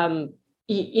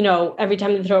 you know, every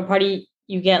time they throw a party,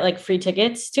 you get like free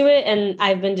tickets to it. And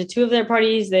I've been to 2 of their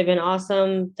parties. They've been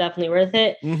awesome. Definitely worth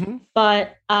it. Mm-hmm.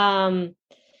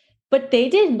 But they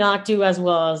did not do as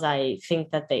well as I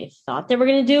think that they thought they were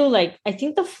going to do. Like, I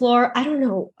think the floor, I don't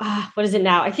know. What is it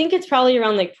now? I think it's probably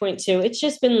around like 0.2. It's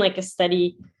just been like a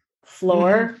steady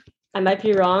floor. Mm-hmm. I might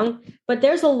be wrong, but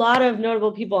there's a lot of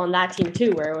notable people on that team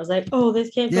too, where it was like, oh, this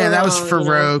can't go that wrong, was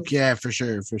Farouk. You know? Yeah, for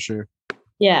sure.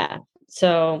 Yeah.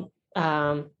 So,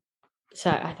 so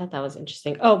I thought that was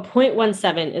interesting. Oh,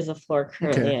 0.17 is the floor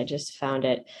currently. Okay. I just found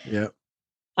it. Yeah.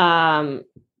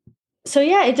 So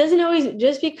yeah, it doesn't always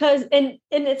just because, and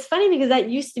it's funny because that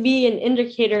used to be an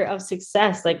indicator of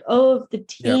success. Like, oh, if the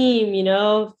team, you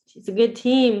know, it's a good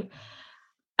team.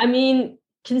 I mean,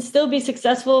 can still be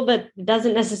successful, but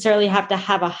doesn't necessarily have to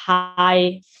have a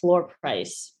high floor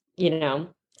price, you know,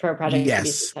 for a project to be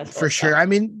successful. For sure. I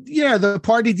mean, yeah, the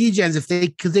Party Degens,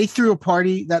 because they threw a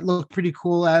party that looked pretty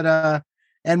cool at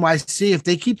NYC. If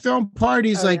they keep throwing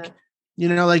parties, you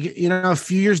know, a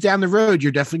few years down the road,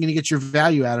 you're definitely going to get your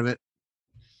value out of it.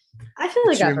 I feel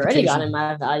like I've already gotten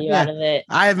my value out of it.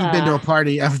 I haven't been to a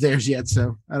party of theirs yet,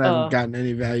 so I haven't gotten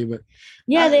any value. But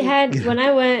yeah, they had when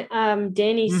I went.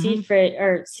 Danny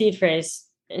Seafrace,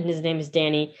 and his name is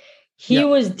Danny. He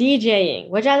was DJing,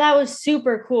 which I thought was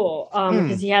super cool.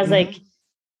 Because he has like,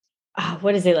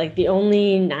 what is it, like the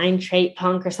only 9 trait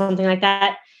punk or something like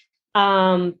that.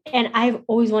 And I've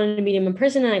always wanted to meet him in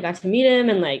person, and I got to meet him,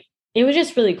 and like it was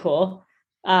just really cool.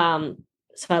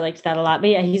 So I liked that a lot. But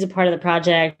yeah, he's a part of the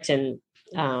project, and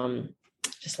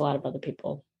just a lot of other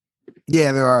people.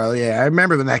 Yeah, there are. Yeah, I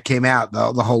remember when that came out,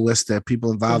 the whole list of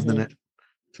people involved in it.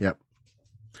 Yep.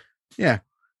 Yeah.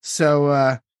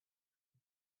 So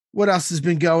what else has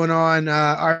been going on?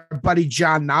 Our buddy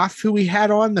John Knopf, who we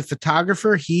had on, the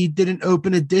photographer, he did an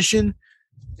open edition.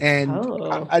 And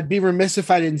I'd be remiss if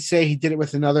I didn't say he did it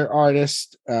with another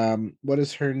artist. What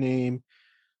is her name?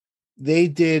 They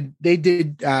did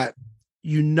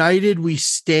United We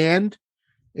Stand.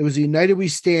 It was a United We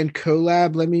Stand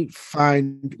collab. Let me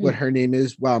find what her name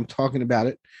is while I'm talking about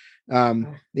it.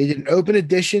 They did an open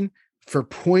edition for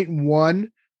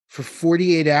 0.1 for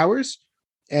 48 hours,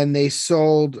 and they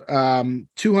sold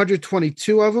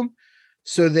 222 of them.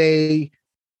 So they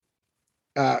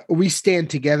We Stand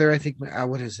Together, I think.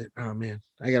 What is it? Oh man,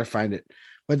 I gotta find it.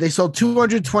 But they sold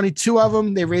 222 of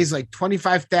them. They raised like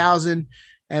 25,000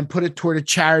 and put it toward a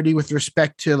charity with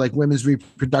respect to like women's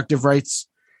reproductive rights.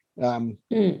 So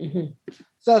that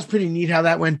was pretty neat how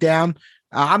that went down.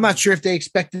 I'm not sure if they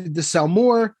expected to sell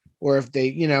more or if they,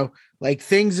 you know, like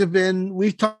things have been,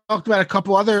 we've talked about a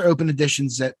couple other open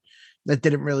editions that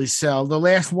didn't really sell. The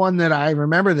last one that I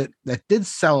remember that did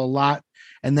sell a lot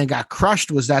and then got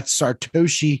crushed was that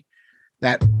Sartoshi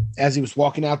that as he was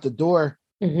walking out the door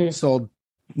sold,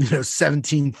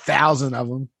 17,000 of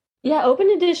them. Yeah, open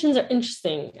editions are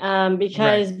interesting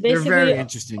because basically they're very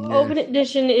interesting. Yeah. Open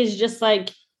edition is just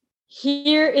like,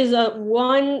 here is a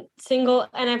one single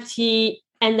NFT,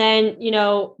 and then,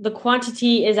 the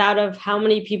quantity is out of how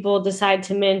many people decide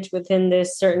to mint within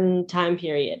this certain time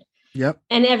period. Yep.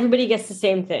 And everybody gets the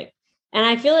same thing. And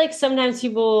I feel like sometimes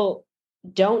people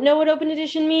don't know what open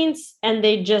edition means, and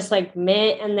they just like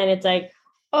mint, and then it's like,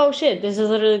 oh shit, this is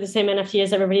literally the same NFT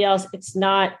as everybody else. It's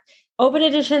not. Open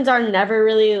editions are never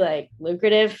really like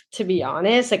lucrative, to be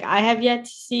honest. Like I have yet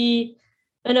to see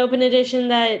an open edition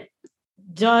that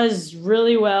does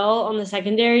really well on the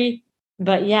secondary.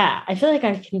 But yeah, I feel like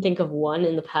I can think of one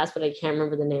in the past, but I can't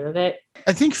remember the name of it.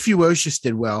 I think Fuocious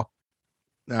did well.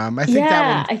 I think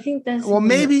that one, I think that's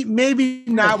maybe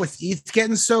not with ETH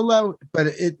getting so low, but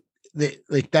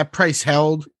that price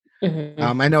held.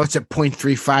 I know it's at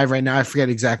 0.35 right now. I forget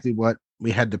exactly what we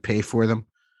had to pay for them.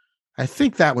 I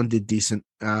think that one did decent.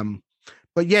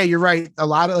 But yeah, you're right. A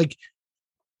lot of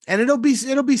and it'll be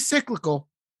cyclical,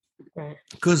 right?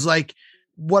 Because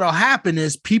what'll happen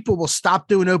is people will stop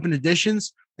doing open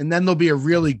editions, and then there'll be a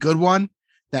really good one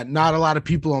that not a lot of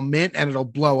people will mint, and it'll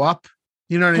blow up.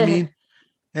 You know what I mean?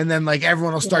 And then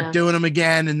everyone will start doing them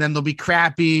again, and then they'll be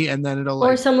crappy, and then it'll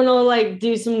or someone will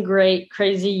do some great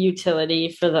crazy utility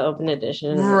for the open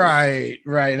edition. Right.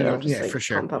 Yeah, for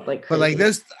sure. But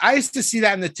those, I used to see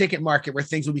that in the ticket market where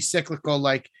things will be cyclical,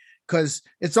 because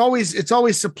it's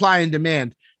always supply and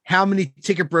demand. How many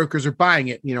ticket brokers are buying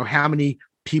it? How many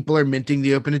people are minting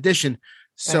the open edition.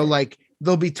 So like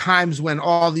there'll be times when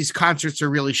all these concerts are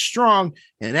really strong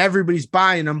and everybody's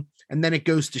buying them, and then it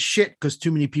goes to shit because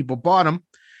too many people bought them.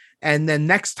 And then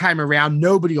next time around,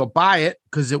 nobody will buy it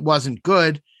because it wasn't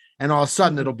good. And all of a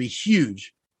sudden it'll be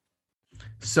huge.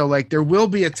 So like there will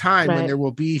be a time when there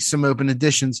will be some open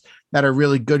editions that are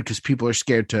really good because people are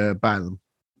scared to buy them.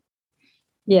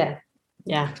 Yeah.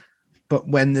 Yeah. But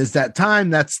when there's that time,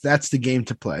 that's the game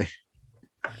to play.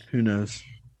 Who knows?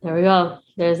 There we go.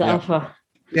 There's the alpha.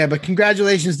 Yeah, but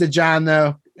congratulations to John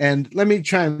though. And let me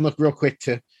try and look real quick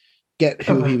to get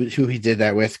who he did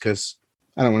that with, because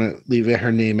I don't want to leave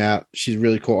her name out. She's a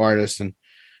really cool artist, and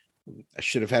I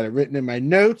should have had it written in my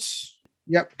notes.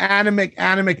 Yep, Anna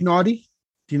McNaughty.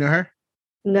 Do you know her?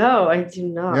 No, I do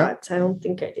not. Yep. I don't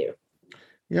think I do.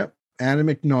 Yep, Anna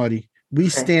McNaughty. We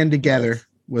Stand Together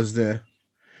was they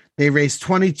raised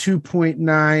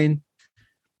 22.9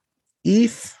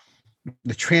 ETH.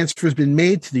 The transfer has been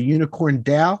made to the Unicorn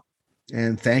DAO,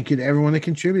 and thank you to everyone that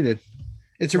contributed.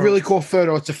 It's a really cool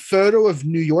photo. It's a photo of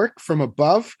New York from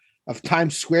above of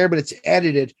Times Square, but it's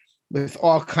edited with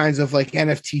all kinds of like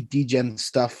NFT degen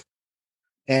stuff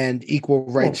and equal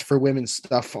rights for women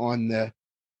stuff on the.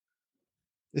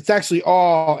 It's actually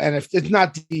all NFT. It's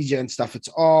not degen stuff. It's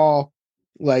all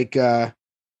like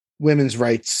women's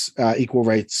rights, equal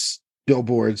rights,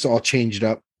 billboards, all changed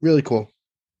up. Really cool.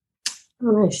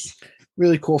 Oh, nice.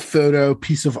 Really cool photo,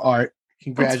 piece of art.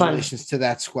 Congratulations to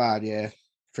that squad. Yeah,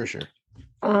 for sure.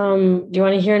 Do you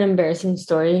want to hear an embarrassing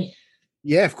story?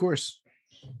 Yeah, of course.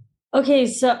 Okay,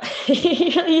 so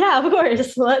yeah, of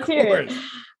course. Let's hear it.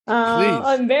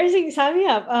 Embarrassing, sign me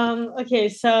up. Okay,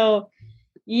 so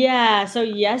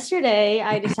yesterday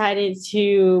I decided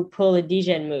to pull a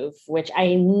degen move, which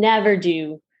I never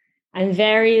do. I'm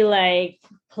very like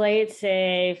play it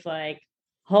safe, like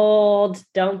hold,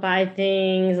 don't buy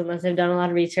things unless I've done a lot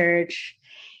of research.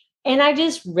 And I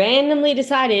just randomly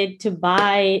decided to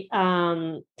buy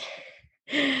Bagner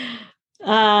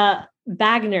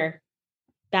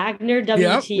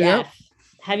WTF. Yep.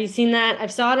 Have you seen that? I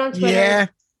saw it on Twitter. Yeah,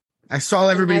 I saw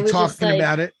everybody talking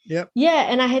about it. Yep. Yeah,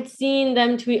 and I had seen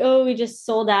them tweet, we just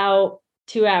sold out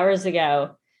 2 hours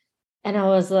ago. And I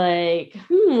was like,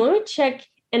 let me check.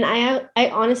 And I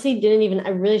honestly I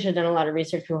really should have done a lot of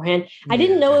research beforehand. I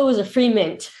didn't know it was a free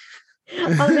mint. I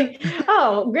was like,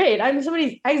 oh, great. I'm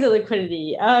somebody's exit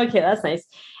liquidity. Okay, that's nice.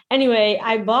 Anyway,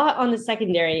 I bought on the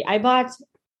secondary. This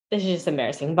is just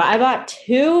embarrassing, but I bought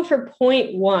 2 for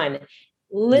 0.1,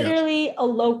 literally a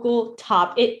local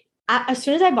top. As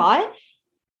soon as I bought it,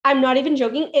 I'm not even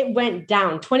joking, it went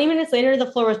down. 20 minutes later, the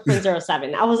floor was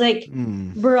 0.07. I was like,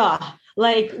 bruh,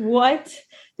 like what?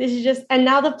 This is just, and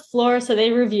now the floor, so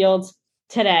they revealed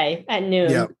today at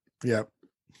noon. Yep.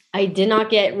 I did not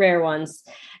get rare ones.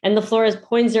 And the floor is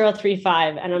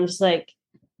 0.035. And I'm just like,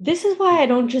 this is why I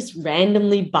don't just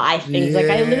randomly buy things. Like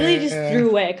I literally just threw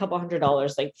away a couple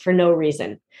 $100 like for no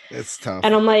reason. It's tough.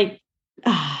 And I'm like,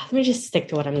 let me just stick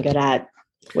to what I'm good at,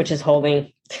 which is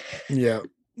holding. Yeah.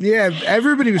 Yeah.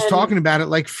 Everybody was talking about it.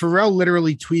 Like Pharrell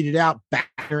literally tweeted out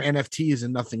Bagner NFTs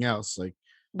and nothing else. Like,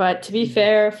 but to be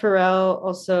fair, Pharrell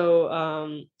also,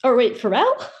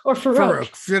 Pharrell or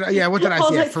Farouk? Farouk. Yeah, what did I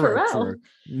say? Like Pharrell.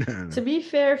 No. To be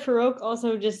fair, Farouk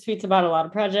also just tweets about a lot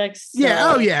of projects. So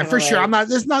for sure.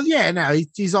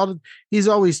 He's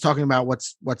always talking about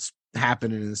what's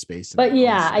happening in the space. But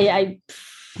yeah,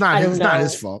 it's not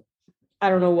his fault. I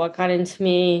don't know what got into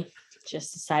me.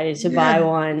 Just decided to buy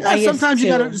one. Sometimes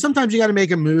you gotta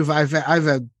make a move. I've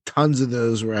had tons of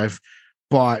those where I've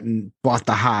bought the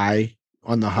high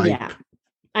on the hype. Yeah.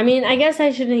 I mean, I guess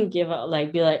I shouldn't give up,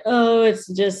 be like, oh, it's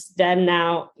just dead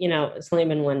now. It's only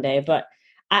been one day, but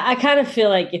I kind of feel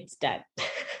like it's dead.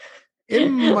 It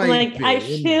might be. I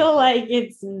feel like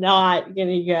it's not going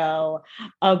to go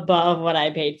above what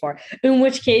I paid for, in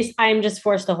which case I'm just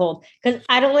forced to hold because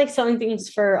I don't like selling things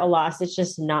for a loss. It's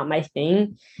just not my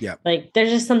thing. Yeah. There's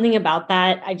just something about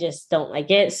that. I just don't like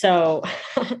it. So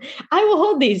I will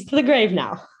hold these to the grave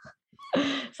now.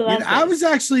 So that's I was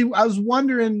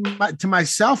wondering to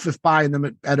myself if buying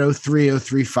them at 03,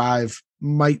 035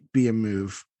 might be a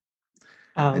move.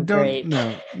 Oh, I don't great.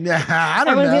 know. Yeah, I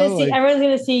don't know. Everyone's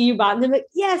going to see you bought them. Like,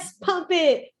 yes, pump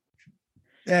it.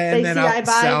 And then I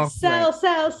buy,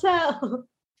 sell.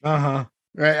 Uh-huh.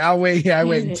 Right. I'll wait. Yeah, I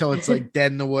wait until it's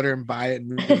dead in the water and buy it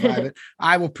and revive it.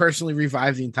 I will personally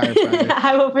revive the entire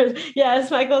project. Yes,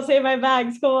 Michael, save my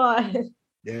bags. Come on.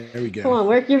 Yeah, there we go. Come on,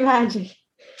 work your magic.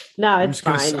 No, it's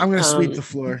fine. I'm going to sweep the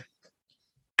floor.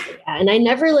 Yeah, and I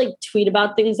never tweet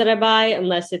about things that I buy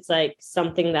unless it's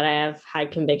something that I have high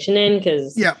conviction in.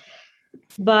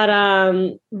 But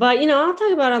I'll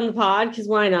talk about it on the pod because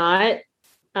why not?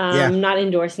 I'm not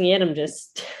endorsing it. I'm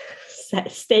just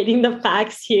stating the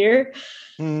facts here.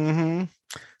 Mm-hmm.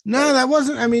 No, that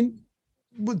wasn't. I mean,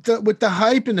 with the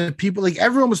hype and the people, like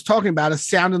everyone was talking about it,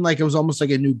 sounding like it was almost like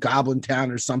a new Goblin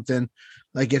Town or something.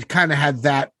 Like it kind of had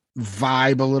that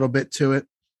vibe a little bit to it.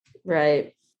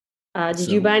 Right. Did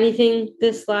you buy anything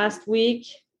this last week?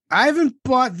 I haven't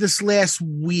bought this last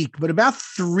week, but about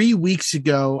 3 weeks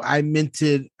ago, I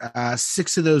minted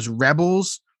 6 of those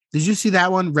Rebels. Did you see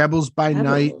that one? Rebels by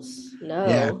Night. No.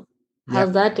 Yeah.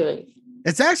 How's that doing?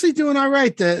 It's actually doing all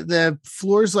right. The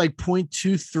floor's like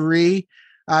 0.23.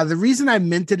 The reason I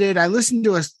minted it, I listened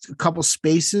to a couple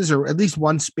spaces, or at least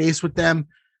one space with them.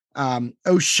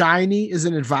 O'Shiny is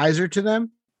an advisor to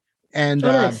them, and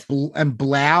nice. And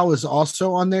Blau is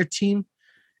also on their team.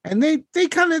 And they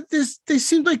kind of they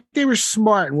seemed like they were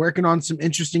smart and working on some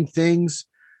interesting things.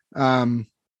 Like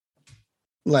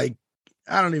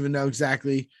I don't even know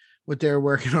exactly what they were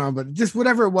working on, but just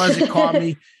whatever it was, it caught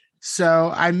me.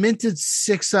 So I minted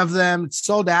 6 of them. It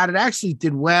sold out. It actually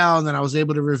did well, and then I was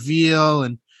able to reveal.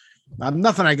 And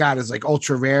nothing I got is like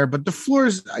ultra rare, but the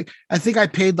floors, I think I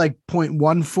paid like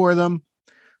 0.1 for them.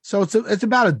 So it's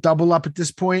about a double up at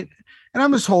this point. And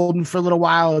I'm just holding for a little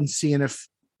while and seeing if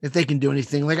they can do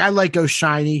anything. Like I like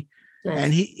O'Shiny,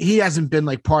 and he hasn't been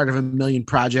like part of a million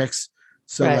projects.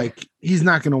 So like he's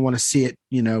not going to want to see it,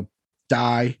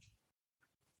 die.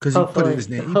 Because he put his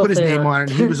name on it.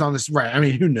 And he was on this, right? I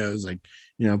mean, who knows? Like,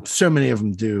 so many of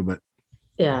them do, but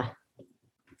yeah.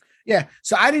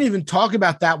 So I didn't even talk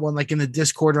about that one like in the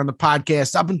Discord or on the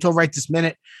podcast up until right this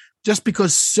minute, just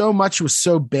because so much was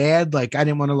so bad. Like I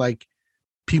didn't want to like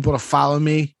people to follow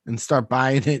me and start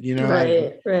buying it,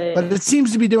 Right. But it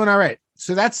seems to be doing all right.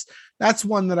 So that's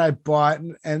one that I bought,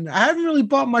 and I haven't really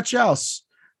bought much else.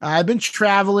 I've been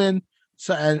traveling,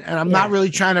 so and I'm not really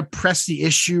trying to press the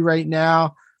issue right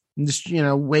now. I'm just,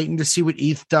 waiting to see what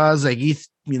ETH does. Like ETH,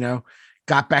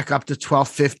 got back up to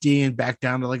 1250 and back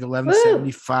down to like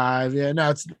 1175. Yeah,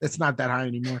 no, it's not that high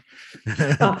anymore.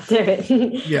 Oh, damn it.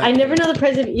 Yeah. I never know the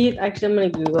price of ETH. Actually, I'm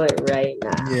going to Google it right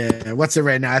now. Yeah. What's it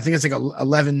right now? I think it's like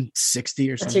 1160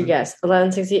 or something. What's your guess?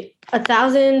 1160.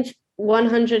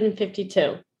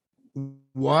 1,152.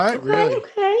 What? Okay, really?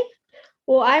 Okay.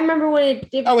 Well, I remember when it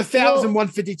did.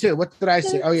 1,152. What did I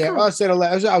say? Oh yeah. Oh, I said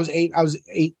 11. I was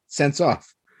 8 cents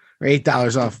off, or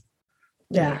 $8 off.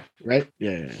 Yeah. Right.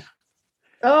 Yeah.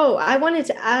 Oh, I wanted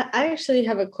to. I actually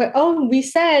have a quick. Oh, we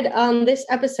said on this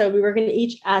episode we were going to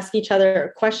each ask each other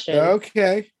a question.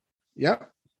 Okay. Yep.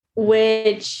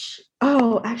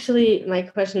 Actually, my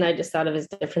question I just thought of is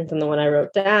different than the one I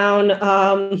wrote down.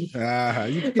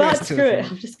 But screw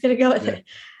it. I'm just going to go with it.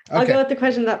 I'll go with the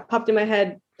question that popped in my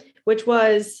head, which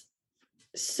was,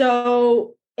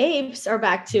 so apes are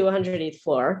back to 108th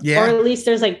floor. Yeah. Or at least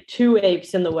there's like 2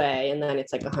 apes in the way, and then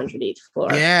it's like 108th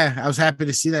floor. Yeah, I was happy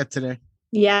to see that today.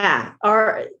 Yeah.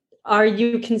 Are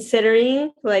you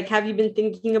considering, like, have you been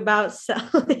thinking about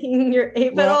selling your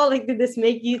ape at all? Like, did this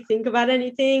make you think about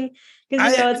anything?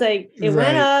 Because, it's like, it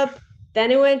went up,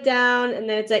 then it went down, and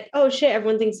then it's like, oh shit,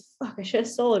 everyone thinks, fuck, I should have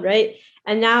sold, right?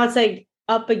 And now it's like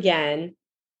up again.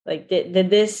 Like, did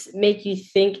this make you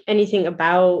think anything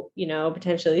about,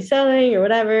 potentially selling or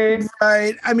whatever?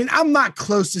 Right. I mean, I'm not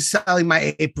close to selling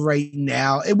my ape right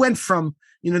now. It went from,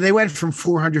 they went from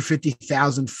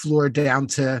 450,000 floor down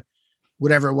to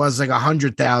whatever it was, like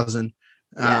 100,000,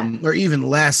 or even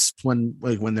less when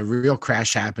the real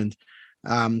crash happened.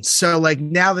 So like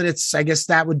now that it's, I guess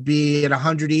that would be at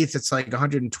 100 ETH, it's like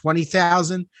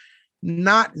 120,000.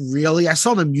 Not really. I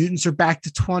saw the mutants are back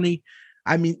to 20.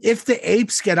 I mean, if the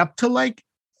apes get up to like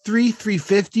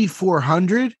 350,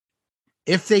 400,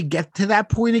 if they get to that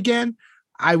point again,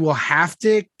 I will have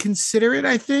to consider it.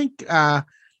 I think a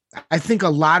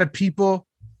lot of people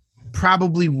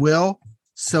probably will.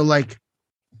 So like,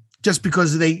 just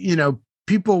because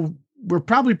people were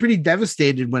probably pretty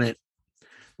devastated when it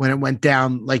went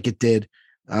down like it did.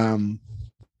 The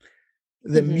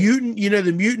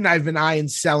mutant I've been eyeing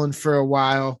selling for a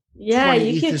while. Yeah,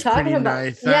 you keep talking about.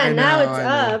 Nice. Yeah, now it's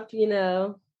up.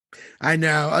 I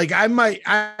know. Like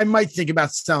I might think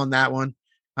about selling that one.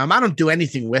 I don't do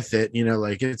anything with it.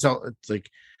 Like it's like,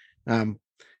 and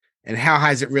how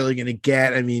high is it really going to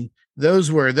get? I mean, those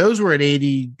were at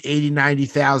 80,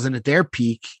 90,000 at their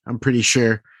peak. I'm pretty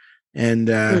sure, and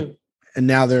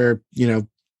now they're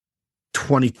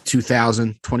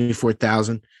 22,000,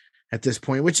 24,000 at this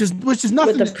point, which is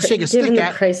nothing to shake a stick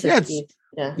at.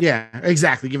 Yeah,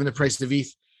 exactly. Given the price of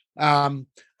ETH, I'm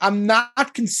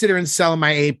not considering selling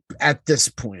my ape at this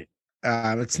point.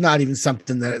 It's not even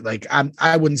something that like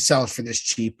I wouldn't sell it for this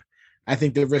cheap. I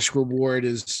think the risk reward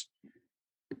is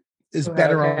is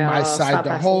better Okay, on my I'll side stop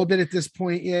to asking. hold it at this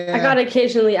point. Yeah. I gotta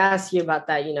occasionally ask you about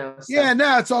that, so. Yeah,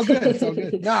 no, it's all good. It's all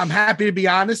good. No, I'm happy to be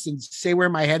honest and say where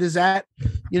my head is at.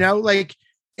 Like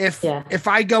if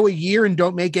I go a year and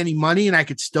don't make any money and I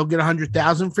could still get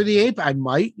 100,000 for the ape, I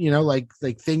might,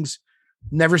 like things,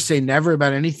 never say never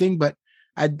about anything, but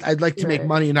I'd like to make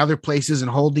money in other places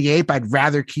and hold the ape. I'd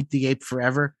rather keep the ape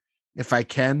forever if I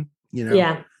can,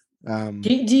 Yeah. Do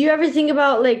you ever think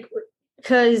about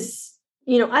because,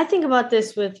 I think about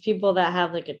this with people that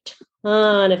have like a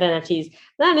ton of NFTs.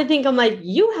 Then I think I'm like,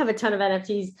 you have a ton of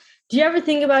NFTs. Do you ever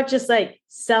think about just like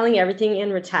selling everything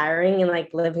and retiring and like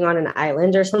living on an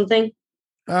island or something?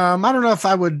 I don't know if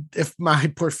I would, if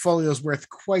my portfolio is worth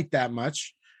quite that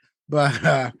much,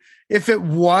 but if it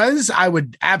was, I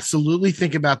would absolutely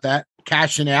think about that,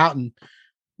 cashing out and,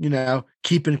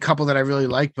 keeping a couple that I really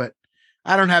like, but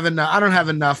I don't have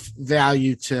enough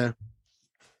value to.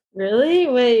 Really?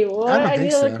 Wait, what? I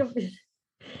don't think so.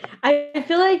 I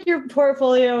feel like your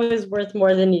portfolio is worth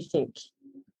more than you think.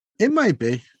 It might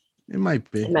be. It might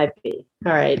be.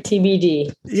 All right.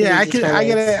 TBD. Yeah,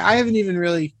 I haven't even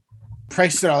really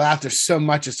priced it all out. There's so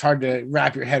much. It's hard to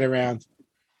wrap your head around.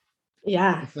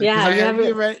 Yeah.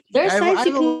 Like, there's sites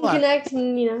you can connect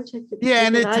and, check the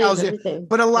and it tells you, everything.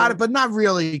 but but not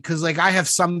really. Cause like I have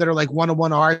some that are like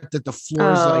 1-on-1 art that the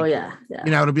floor is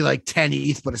it'll be like 10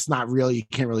 ETH, but it's not really, you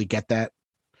can't really get that.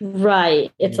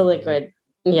 Right. It's a liquid.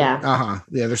 Yeah.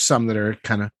 Yeah. There's some that are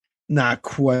kind of not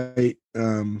quite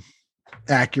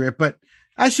accurate, but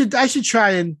I should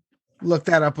try and look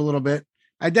that up a little bit.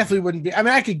 I definitely wouldn't be. I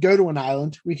mean, I could go to an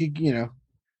island. We could,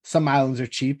 some islands are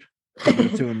cheap to go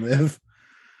to and live.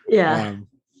 Yeah.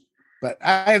 But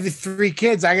I have 3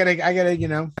 kids. I gotta,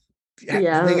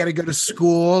 they gotta go to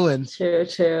school and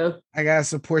true. I gotta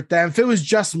support them. If it was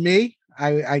just me,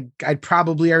 I'd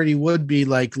probably already would be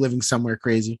like living somewhere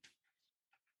crazy.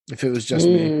 If it was just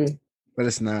me, but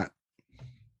it's not.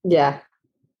 Yeah.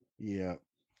 Yeah.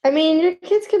 I mean, your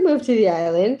kids could move to the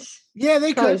island. Yeah,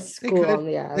 they could. School on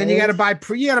the island. Then you got to buy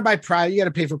private. You got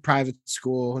to pay for private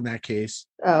school in that case.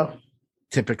 Oh,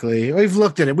 typically, we've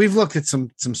looked at it. We've looked at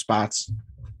some spots.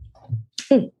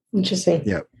 Interesting.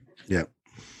 Yep.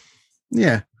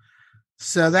 Yeah.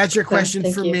 So that's your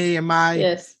question for me. Am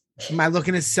I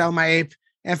looking to sell my ape?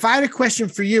 And if I had a question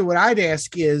for you, what I'd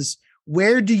ask is,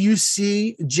 where do you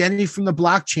see Jenny from the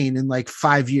blockchain in like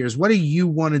 5 years? What do you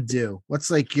want to do?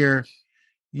 What's like your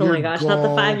oh my gosh, not the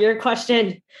 5-year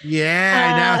question.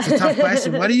 Yeah, I know it's a tough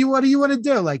question. What do you want to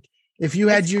do? Like, if you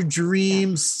had your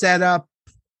dreams set up,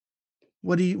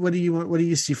 what do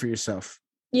you see for yourself?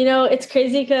 It's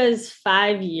crazy because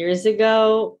 5 years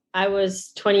ago I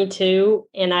was 22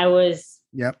 and I was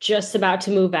just about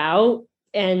to move out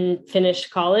and finish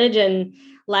college, and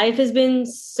life has been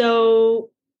so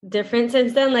different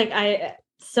since then. Like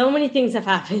so many things have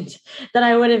happened that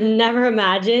I would have never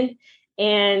imagined.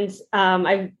 And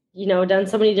I've, done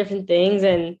so many different things.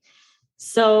 And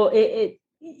so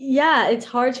it's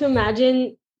hard to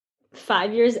imagine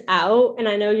 5 years out. And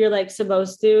I know you're like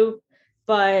supposed to,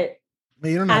 but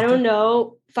I don't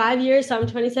know. 5 years. So I'm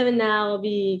 27 now. I'll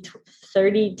be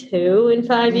 32 in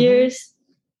 5 years,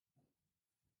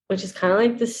 which is kind of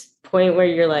like this point where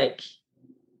you're like,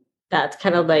 that's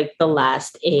kind of like the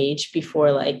last age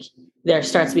before like there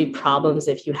starts to be problems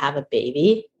if you have a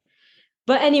baby.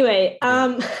 But anyway,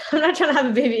 I'm not trying to have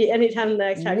a baby anytime in the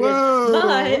next 5 years.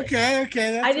 But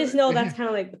okay. I just know that's kind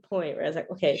of like the point where I was like,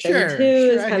 okay, 32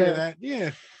 is kind of that.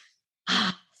 Yeah.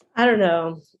 I don't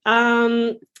know.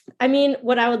 I mean,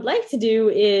 what I would like to do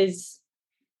is,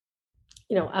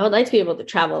 I would like to be able to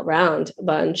travel around a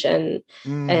bunch, and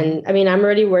I mean, I'm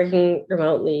already working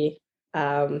remotely,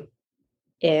 and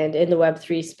in the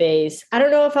Web3 space. I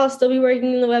don't know if I'll still be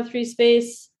working in the Web3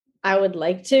 space. I would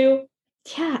like to.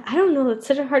 Yeah, I don't know. It's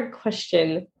such a hard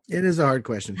question. It is a hard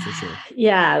question for sure.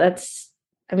 Yeah, that's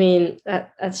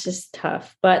just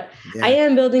tough. But I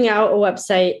am building out a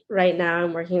website right now.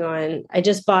 I'm working on. I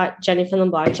just bought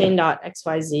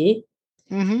jennyfromtheblockchain.xyz,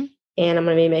 and I'm going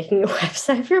to be making a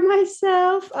website for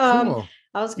myself. Cool.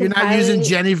 You're not using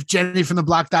Jenny from the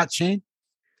block.chain?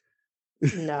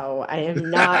 No, I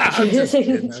am not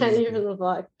using Jenny from the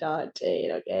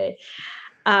block.chain. Okay.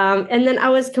 And then I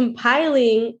was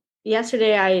compiling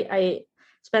yesterday. I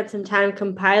spent some time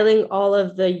compiling all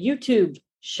of the YouTube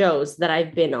shows that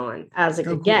I've been on as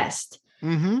a guest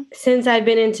since I've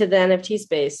been into the NFT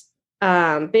space,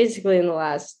 basically in the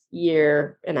last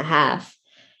year and a half.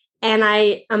 And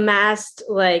I amassed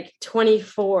like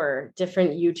 24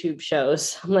 different YouTube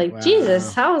shows. I'm like, wow.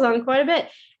 Jesus, I was on quite a bit.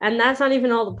 And that's not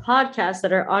even all the podcasts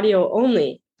that are audio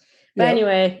only. But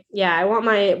anyway, I want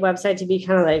my website to be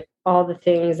kind of like all the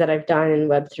things that I've done in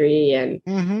Web3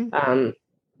 and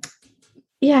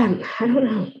yeah, I don't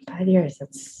know, 5 years,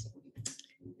 that's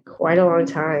quite a long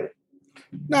time.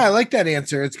 No, I like that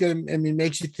answer. It's good. I mean,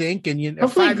 makes you think, and you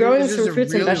hopefully growing some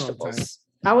fruits and vegetables.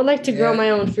 I would like to grow my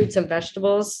own fruits and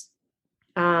vegetables.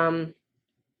 I've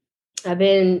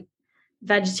been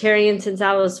vegetarian since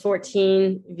I was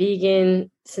 14,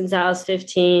 vegan since I was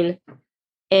 15.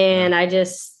 And I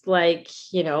just like,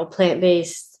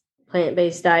 plant-based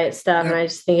diet stuff. And I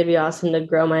just think it'd be awesome to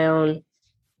grow my own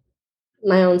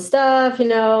stuff,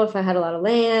 if I had a lot of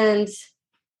land.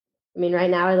 I mean, right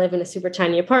now I live in a super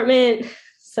tiny apartment,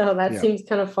 so that seems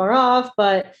kind of far off,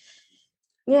 but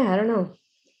yeah, I don't know.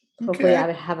 Hopefully I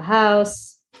would have a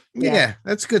house. Yeah,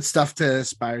 that's good stuff to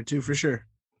aspire to for sure.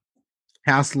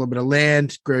 House, a little bit of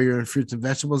land, grow your own fruits and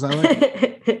vegetables. I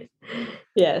like.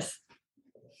 Yes.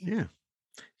 Yeah.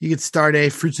 You could start a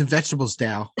fruits and vegetables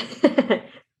DAO. I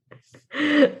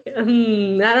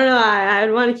don't know. I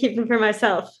would want to keep them for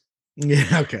myself.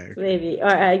 Yeah. Okay. Maybe,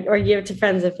 or give it to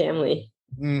friends and family.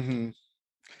 Mm-hmm.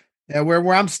 Yeah,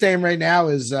 where I'm staying right now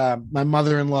is my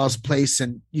mother-in-law's place,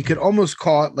 and you could almost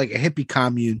call it like a hippie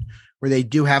commune where they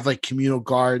do have like communal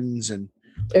gardens and.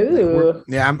 Ooh.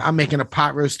 I'm making a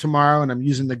pot roast tomorrow, and I'm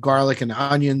using the garlic and the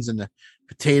onions and the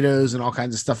potatoes and all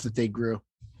kinds of stuff that they grew.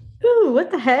 Ooh,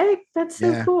 what the heck? That's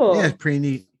so cool. Yeah, it's pretty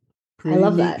neat. I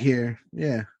love that here.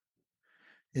 Yeah,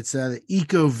 it's the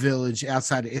Eco Village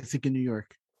outside of Ithaca, New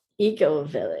York. Eco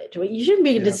Village. Well, you shouldn't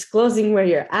be disclosing where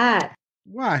you're at.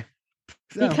 Why?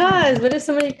 Because what if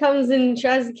somebody comes and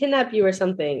tries to kidnap you or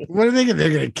something? What are they gonna?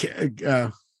 They're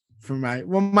gonna for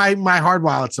my hard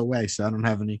wallet's away, so I don't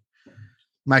have any.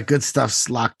 My good stuff's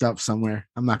locked up somewhere.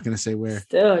 I'm not gonna say where.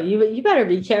 Still, you better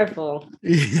be careful.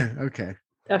 Yeah. Okay.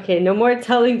 Okay. No more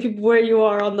telling people where you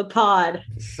are on the pod.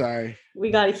 Sorry. We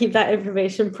got to keep that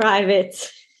information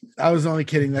private. I was only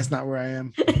kidding. That's not where I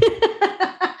am.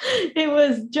 It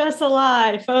was just a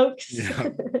lie, folks. Yeah.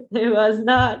 It was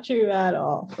not true at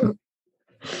all.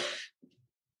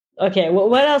 Okay, well,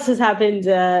 what else has happened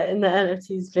in the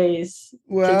NFT space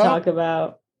to talk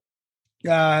about?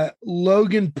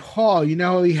 Logan Paul,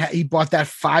 he bought that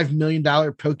 $5 million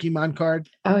Pokemon card.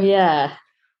 Oh yeah.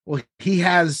 Well, he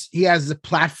has a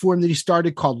platform that he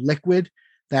started called Liquid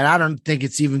that I don't think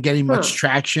it's even getting much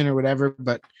traction or whatever,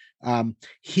 but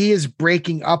he is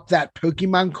breaking up that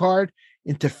Pokemon card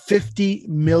into 50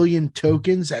 million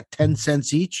tokens at 10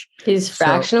 cents each. He's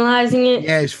fractionalizing it?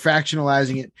 Yeah, he's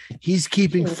fractionalizing it. He's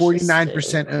keeping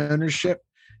 49% ownership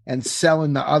and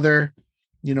selling the other,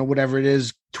 whatever it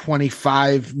is,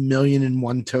 25 million and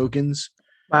one tokens.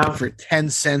 Wow. For 10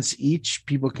 cents each.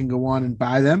 People can go on and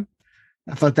buy them.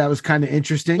 I thought that was kind of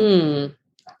interesting.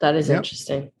 That is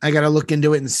interesting. I got to look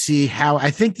into it and see how. I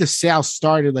think the sale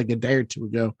started like a day or two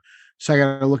ago. So I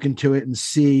got to look into it and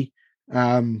see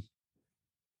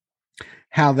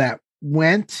how that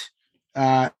went.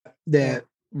 The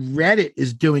Reddit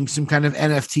is doing some kind of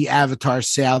NFT avatar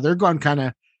sale. They're going kind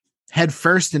of head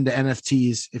first into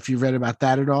NFTs. If you read about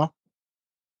that at all.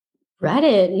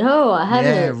 Reddit? No, I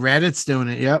haven't. Yeah, Reddit's doing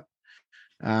it. Yep.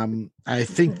 I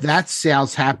think that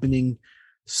sale's happening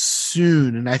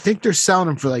soon, and I think they're selling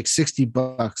them for like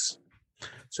 $60.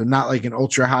 So not like an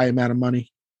ultra high amount of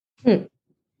money.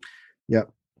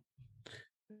 Yep.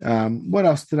 What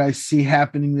else did I see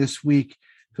happening this week?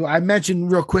 So I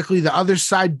mentioned real quickly the Other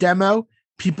Side demo.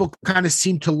 People kind of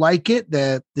seem to like it.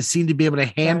 They seem to be able to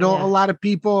handle a lot of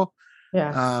people.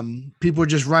 Yeah. People were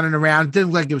just running around. It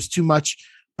didn't look like it was too much,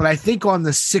 but I think on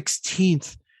the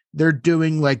 16th they're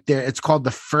doing like it's called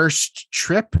the first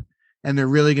trip, and they're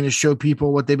really going to show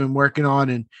people what they've been working on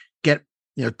and get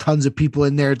tons of people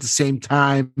in there at the same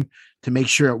time to make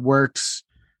sure it works.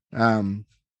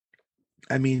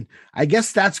 I mean, I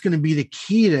guess that's going to be the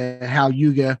key to how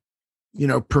Yuga,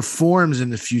 performs in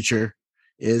the future,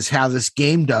 is how this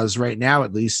game does right now.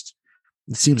 At least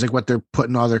it seems like what they're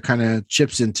putting all their kind of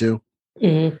chips into.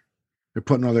 Mm-hmm. They're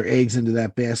putting all their eggs into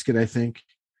that basket, I think.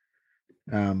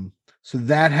 So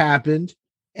that happened.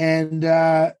 And,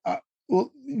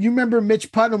 well, you remember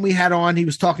Mitch Putnam we had on, he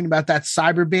was talking about that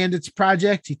Cyber Bandits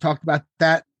project. He talked about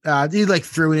that. He like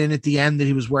threw it in at the end that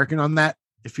he was working on that.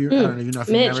 If you, I don't even know if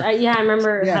Mitch, you I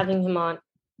remember having him on.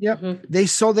 Yep. Mm-hmm. They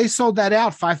sold that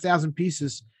out 5,000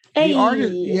 pieces. Hey. The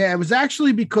artist, it was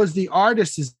actually because the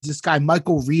artist is this guy,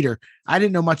 Michael Reeder. I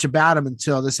didn't know much about him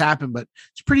until this happened, but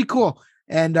it's pretty cool.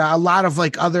 And a lot of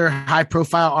like other high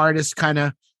profile artists kind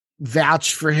of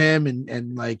vouched for him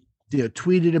and like,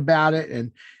 tweeted about it.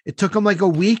 And it took them like a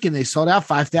week and they sold out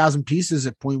 5,000 pieces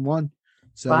at 0.1.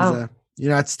 So, wow. It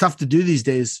was, it's tough to do these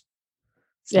days.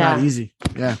 It's not easy.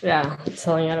 Yeah. Yeah.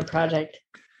 Selling out a project.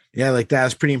 Yeah. Like that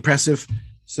is pretty impressive.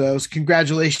 So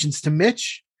congratulations to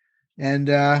Mitch. And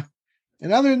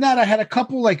other than that, I had a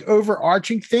couple like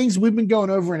overarching things. We've been going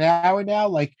over an hour now.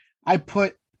 Like I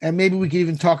put, and maybe we can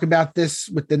even talk about this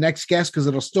with the next guest because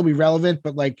it'll still be relevant.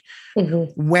 But like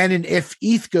when and if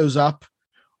ETH goes up,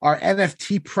 are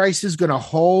NFT prices going to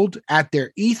hold at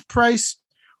their ETH price,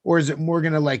 or is it more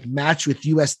going to like match with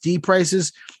USD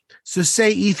prices? So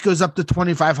say ETH goes up to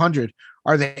 2,500.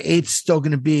 Are the ETH still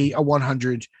going to be a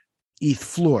 100 ETH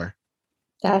floor?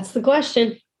 That's the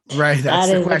question. Right. That's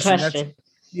That the is question. the question.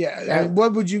 Yeah.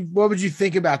 What would you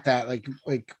think about that? Like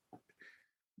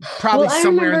probably Well,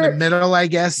 somewhere in the middle, I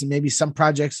guess, and maybe some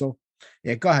projects will.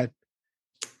 Yeah, go ahead.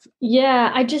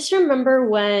 Yeah, I just remember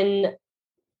when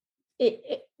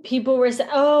people were saying,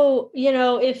 "Oh,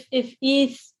 if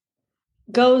ETH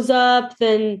goes up,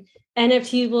 then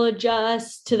NFTs will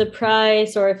adjust to the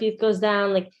price, or if ETH goes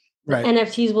down, like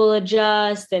NFTs will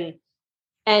adjust."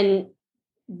 And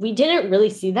we didn't really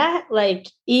see that. Like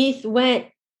ETH went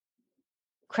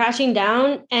crashing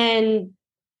down, and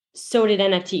so did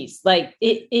NFTs. Like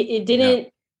it didn't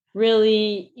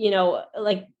really,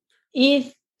 like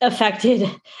ETH affected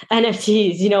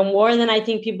NFTs, more than I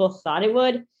think people thought it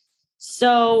would.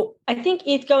 So I think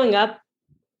ETH going up,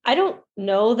 I don't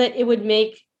know that it would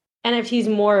make NFTs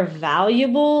more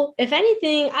valuable. If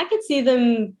anything, I could see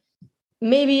them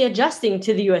maybe adjusting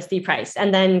to the USD price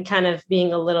and then kind of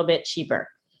being a little bit cheaper.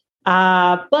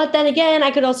 But then again,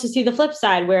 I could also see the flip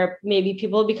side where maybe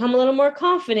people become a little more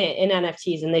confident in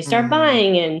NFTs and they start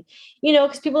buying, and,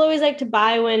 because people always like to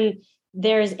buy when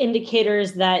there's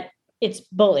indicators that it's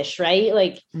bullish, right?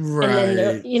 Like, and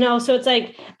then, so it's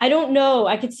like, I don't know.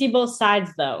 I could see both sides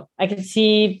though. I could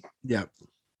see,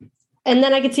 and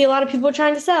then I could see a lot of people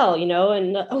trying to sell,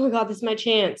 and oh my God, this is my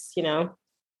chance,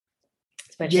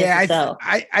 It's my chance to sell.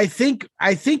 I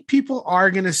think people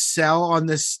are going to sell on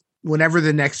this whenever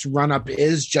the next run up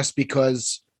is, just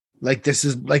because like, this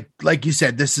is like you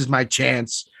said, this is my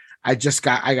chance. I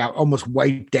got almost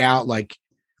wiped out. Like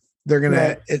they're going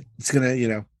to, it's going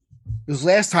to, because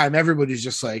last time everybody's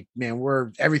just like, man,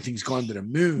 everything's gone to the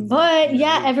moon. But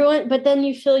everyone, but then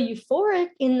you feel euphoric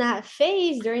in that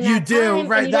phase during that time. You do,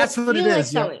 right? That's what it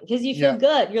is. Because you feel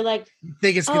good. You're like, you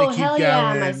think it's going to keep going.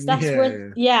 Yeah, my stuff's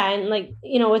worth, and like,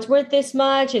 it's worth this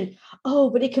much, and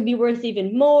but it could be worth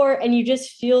even more. And you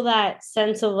just feel that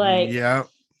sense of like,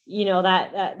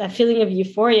 that feeling of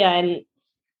euphoria.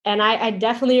 And I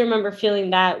definitely remember feeling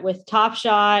that with Top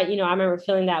Shot. I remember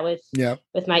feeling that with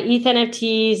my ETH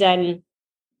NFTs, and,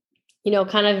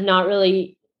 kind of not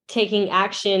really taking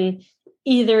action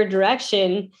either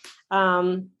direction,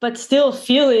 but still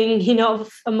feeling,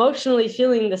 emotionally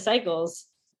feeling the cycles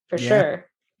for sure.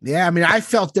 Yeah. I mean, I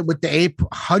felt it with the ape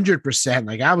 100%.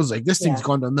 Like I was like, this thing's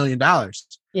going to $1 million.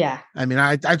 Yeah. I mean,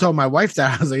 I told my wife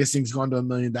that. I was like, this thing's going to $1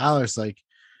 million. Like,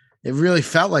 it really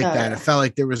felt like that. It felt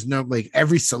like there was no, like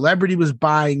every celebrity was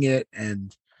buying it,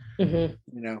 and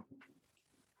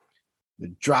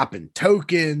dropping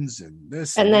tokens and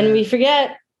this. And then we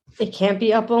forget it can't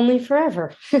be up only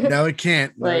forever. No, it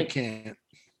can't. No, it can't.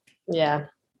 Yeah.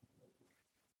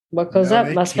 What goes up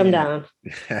must come down.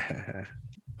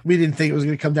 We didn't think it was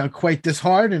going to come down quite this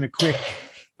hard in a quick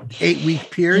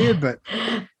 8-week period, but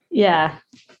yeah,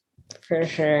 for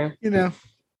sure.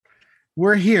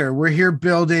 We're here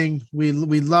building. We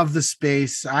love the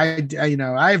space. I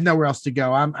have nowhere else to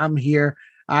go. I'm here.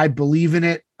 I believe in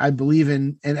it. I believe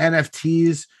in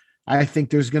NFTs. I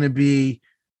think there's going to be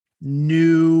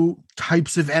new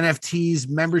types of NFTs,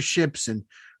 memberships, and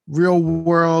real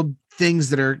world things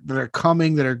that are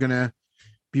coming that are going to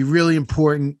be really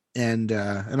important. And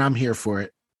I'm here for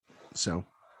it. So.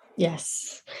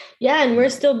 Yes. Yeah. And we're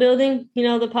still building, the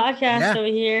podcast over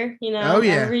here,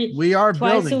 we are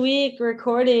twice building. a week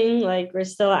recording. Like we're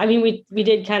still, I mean, we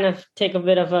did kind of take a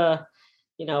bit of a,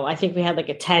 I think we had like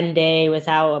a 10-day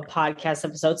without a podcast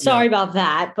episode. Sorry about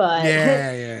that, but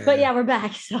but we're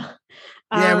back. So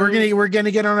we're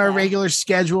gonna get on our regular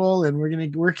schedule, and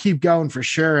we're keep going for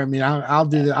sure. I mean, I'll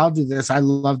do this. I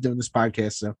love doing this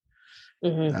podcast. So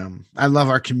I love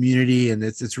our community, and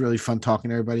it's really fun talking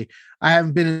to everybody. I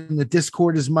haven't been in the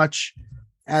Discord as much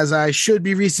as I should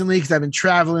be recently because I've been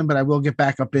traveling, but I will get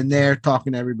back up in there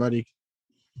talking to everybody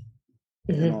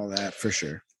and all that for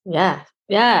sure. Yeah.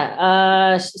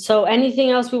 Yeah. So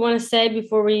anything else we want to say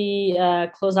before we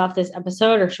close off this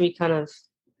episode, or should we kind of,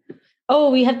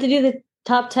 we have to do the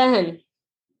top 10.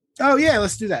 Oh yeah.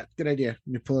 Let's do that. Good idea.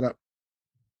 Let me pull it up.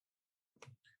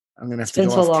 I'm going to have to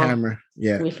go off camera.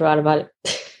 Yeah. We forgot about it.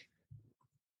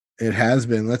 It has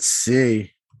been. Let's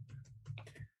see.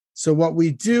 So what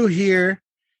we do here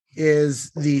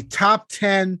is the top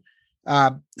 10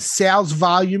 sales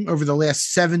volume over the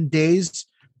last 7 days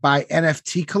by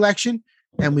NFT collection.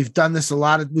 And we've done this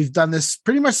we've done this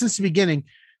pretty much since the beginning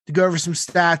to go over some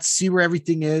stats, see where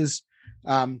everything is.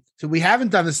 So we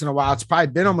haven't done this in a while. It's probably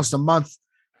been almost a month.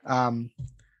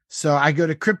 So I go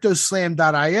to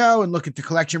cryptoslam.io and look at the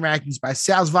collection rankings by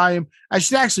sales volume. I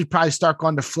should actually probably start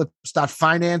going to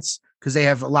flips.finance because they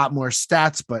have a lot more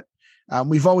stats, but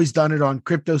we've always done it on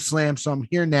CryptoSlam. So I'm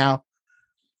here now.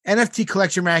 NFT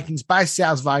collection rankings by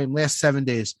sales volume last 7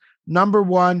 days. Number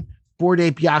 1, Bored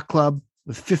Ape Yacht Club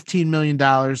with $15 million,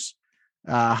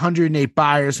 108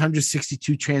 buyers,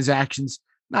 162 transactions.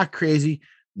 Not crazy.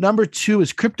 Number 2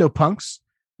 is CryptoPunks.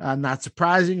 Not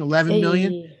surprising, 11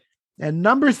 million. And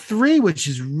number 3, which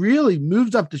has really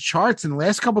moved up the charts, and the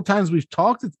last couple of times we've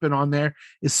talked, it's been on there,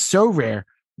 is So Rare,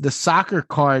 the soccer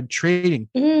card trading.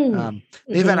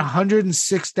 They've had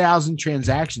 106,000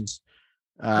 transactions,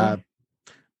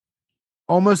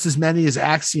 almost as many as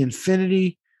Axie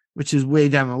Infinity, which is way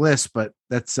down the list. But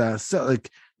that's so like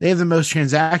they have the most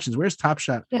transactions. Where's Top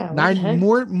Shot? Yeah, 9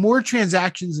 more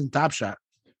transactions than Top Shot.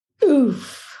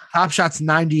 Oof. Top Shot's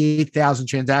 98,000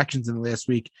 transactions in the last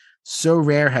week. So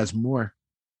Rare has more.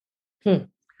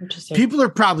 Interesting. People are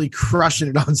probably crushing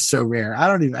it on So Rare.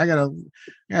 I gotta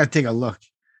take a look.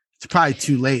 It's probably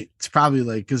too late. It's probably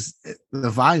like because the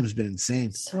volume's been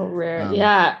insane. So Rare.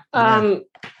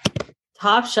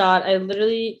 Top Shot. I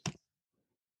literally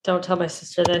don't tell my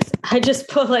sister this. I just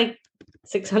put like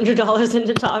 $600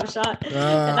 into Top Shot.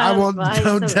 I won't.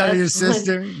 Don't tell your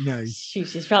sister. No,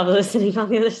 she's probably listening on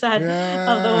the other side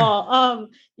of the wall.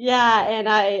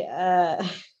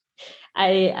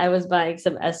 And I was buying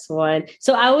some S1.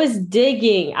 So I was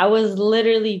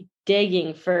literally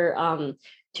digging for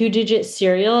 2-digit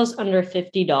serials under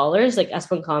 $50, like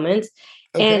S1 Commons.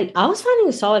 Okay. And I was finding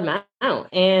a solid amount.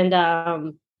 And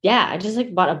I just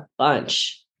like bought a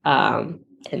bunch. Then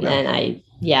I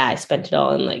spent it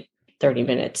all in like 30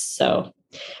 minutes. So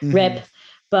rip.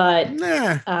 But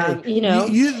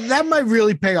that might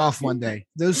really pay off one day.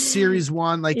 Those Series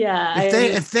 1, like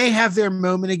if they have their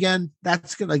moment again,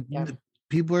 that's gonna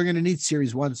people are gonna need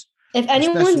Series 1s. If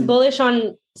anyone's bullish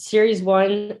on Series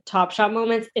 1 Top Shot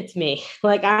moments, it's me.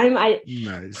 Like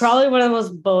nice. Probably one of the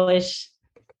most bullish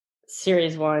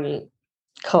Series 1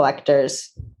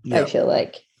 collectors. Yep. I feel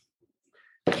like.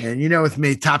 And with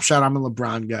me, Top Shot, I'm a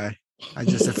LeBron guy.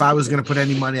 If I was gonna put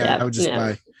any money, I would just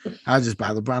buy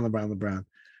LeBron.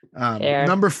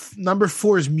 Number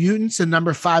 4 is Mutants, and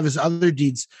number 5 is Other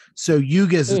Deeds. So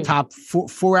Yuga is the top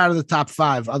 4 out of the top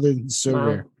 5, other than So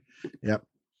Rare. Yep.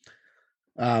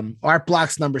 Art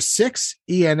Blocks number 6,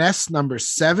 ENS number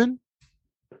 7,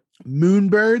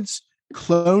 Moonbirds,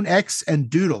 Clone X, and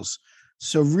Doodles.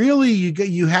 So really,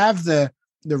 you have the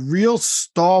real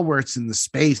stalwarts in the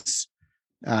space.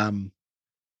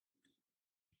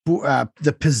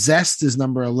 The Possessed is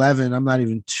number 11. I'm not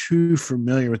even too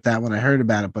familiar with that one. I heard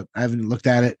about it, but I haven't looked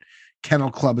at it.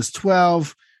 Kennel Club is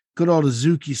 12. Good old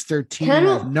Azuki's 13.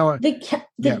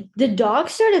 The dog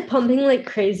started pumping like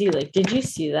crazy. Like, did you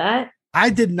see that? I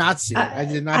did not see it. I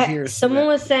did not hear it. Someone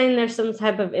was saying there's some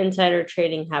type of insider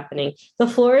trading happening. The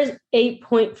floor is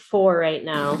 8.4 right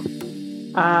now.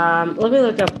 Let me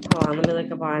look up. Hold on. Let me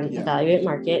look up on Evaluate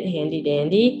Market. Handy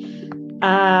dandy.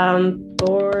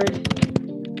 Bored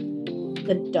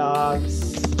the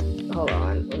dogs. Hold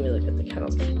on. Let me look at the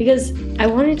kennels because I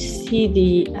wanted to see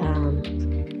the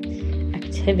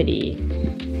activity.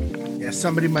 Yeah,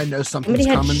 somebody might know something's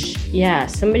coming.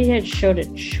 Somebody had showed a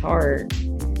chart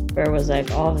where it was like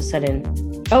all of a sudden,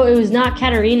 it was not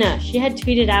Katarina. She had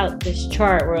tweeted out this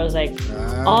chart where it was like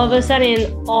all of a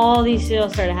sudden all these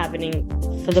sales started happening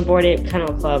for the Bored Ape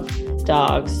Kennel Club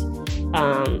dogs.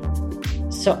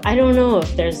 So I don't know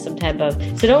if there's some type of,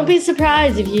 so don't be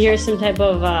surprised if you hear some type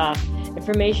of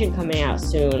information coming out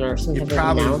soon or some type of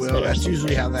announcement. Will. That's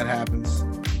usually how that happens.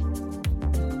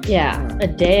 Yeah, a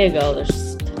day ago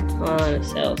there's a ton of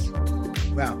sales.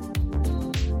 Wow.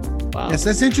 Yes,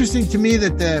 that's interesting to me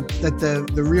that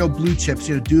the real blue chips,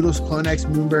 Doodles, Clone X,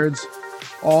 Moonbirds,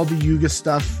 all the Yuga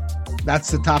stuff, that's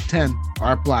the top 10.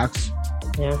 Art Blocks.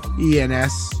 Yeah.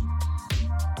 ENS.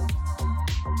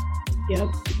 Yep.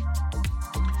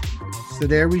 So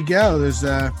there we go. There's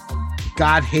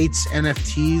God Hates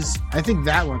NFTs. I think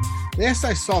that one. Last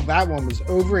I saw that one was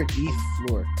over at ETH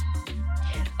Floor.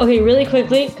 Okay, really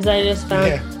quickly, because I just found.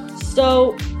 Yeah.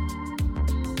 So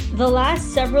the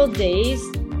last several days,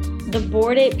 the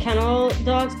Bored Ape Kennel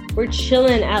dogs were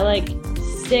chilling at like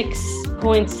 6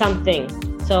 point something.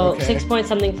 So 6 point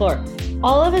something floor.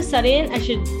 All of a sudden, I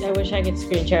wish I could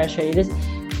screen share. I'll show you this.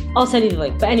 I'll send you the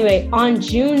link. But anyway, on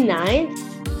June 9th,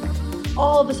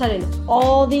 all of a sudden,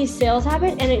 all these sales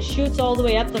happen and it shoots all the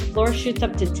way up. The floor shoots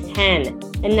up to 10.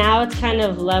 and now it's kind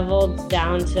of leveled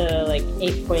down to like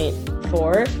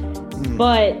 8.4.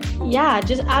 But yeah,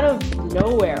 just out of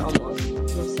nowhere almost.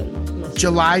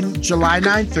 July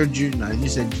 9th or June 9th? You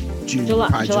said June.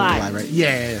 July, right?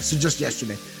 Yeah. So just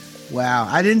yesterday. Wow.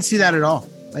 I didn't see that at all.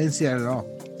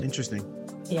 Interesting.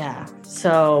 Yeah.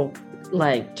 So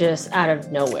like just out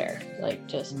of nowhere, like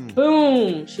just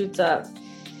boom, shoots up.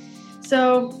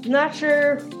 So not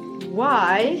sure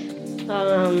why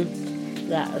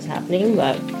that was happening,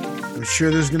 but I'm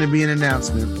sure there's going to be an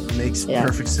announcement. It makes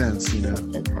perfect sense, you know.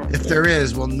 If there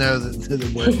is, we'll know that to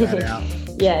work that out.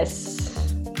 Yes.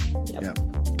 Yep. Yeah.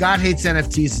 God Hates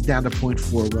NFTs is down to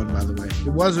 0.41, by the way.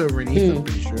 It was over an ETH, I'm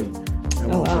pretty sure. At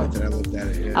one point that I looked at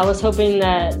it. Yeah. I was hoping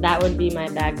that would be my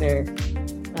Bagner.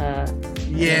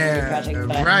 Project,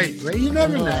 right. You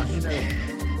never know.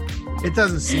 It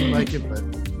doesn't seem like it, but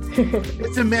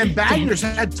it's a man. Bagner's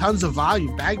had tons of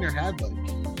volume. Bagner had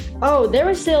there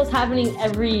were sales happening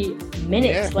every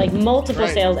minute, like multiple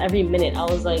sales every minute. I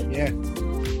was like, and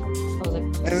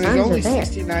there's only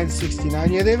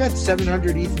 69. Yeah, they've had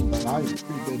 700 ETH in volume. It's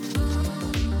pretty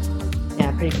good.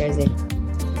 Yeah, pretty crazy.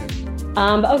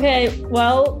 Okay,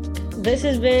 well, this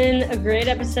has been a great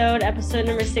episode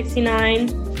number 69.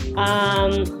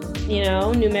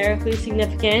 Numerically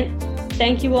significant.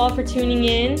 Thank you all for tuning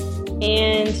in,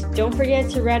 and don't forget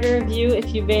to write a review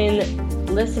if you've been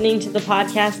listening to the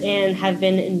podcast and have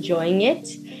been enjoying it.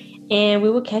 And we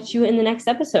will catch you in the next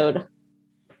episode.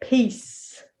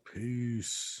 Peace.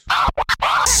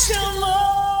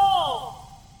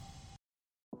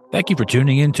 Thank you for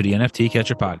tuning in to the NFT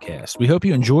Catcher Podcast. We hope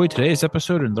you enjoyed today's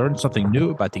episode and learned something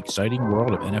new about the exciting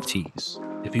world of NFTs.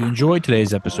 If you enjoyed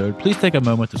today's episode, please take a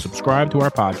moment to subscribe to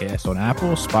our podcast on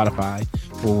Apple, Spotify,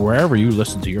 or wherever you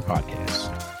listen to your podcasts.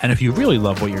 And if you really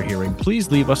love what you're hearing,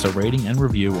 please leave us a rating and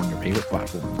review on your favorite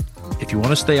platform. If you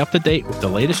want to stay up to date with the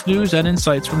latest news and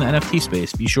insights from the NFT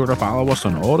space, be sure to follow us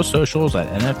on all the socials at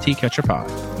NFT Catcher Pod.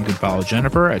 You can follow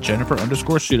Jennifer at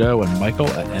Jennifer_pseudo and Michael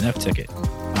at NFTicket.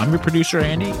 I'm your producer,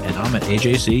 Andy, and I'm at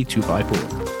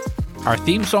AJC254. Our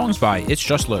theme song's by It's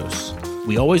Just Los.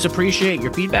 We always appreciate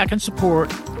your feedback and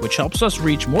support, which helps us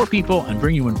reach more people and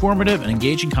bring you informative and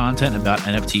engaging content about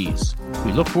NFTs.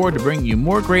 We look forward to bringing you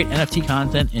more great NFT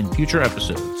content in future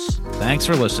episodes. Thanks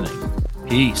for listening.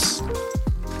 Peace.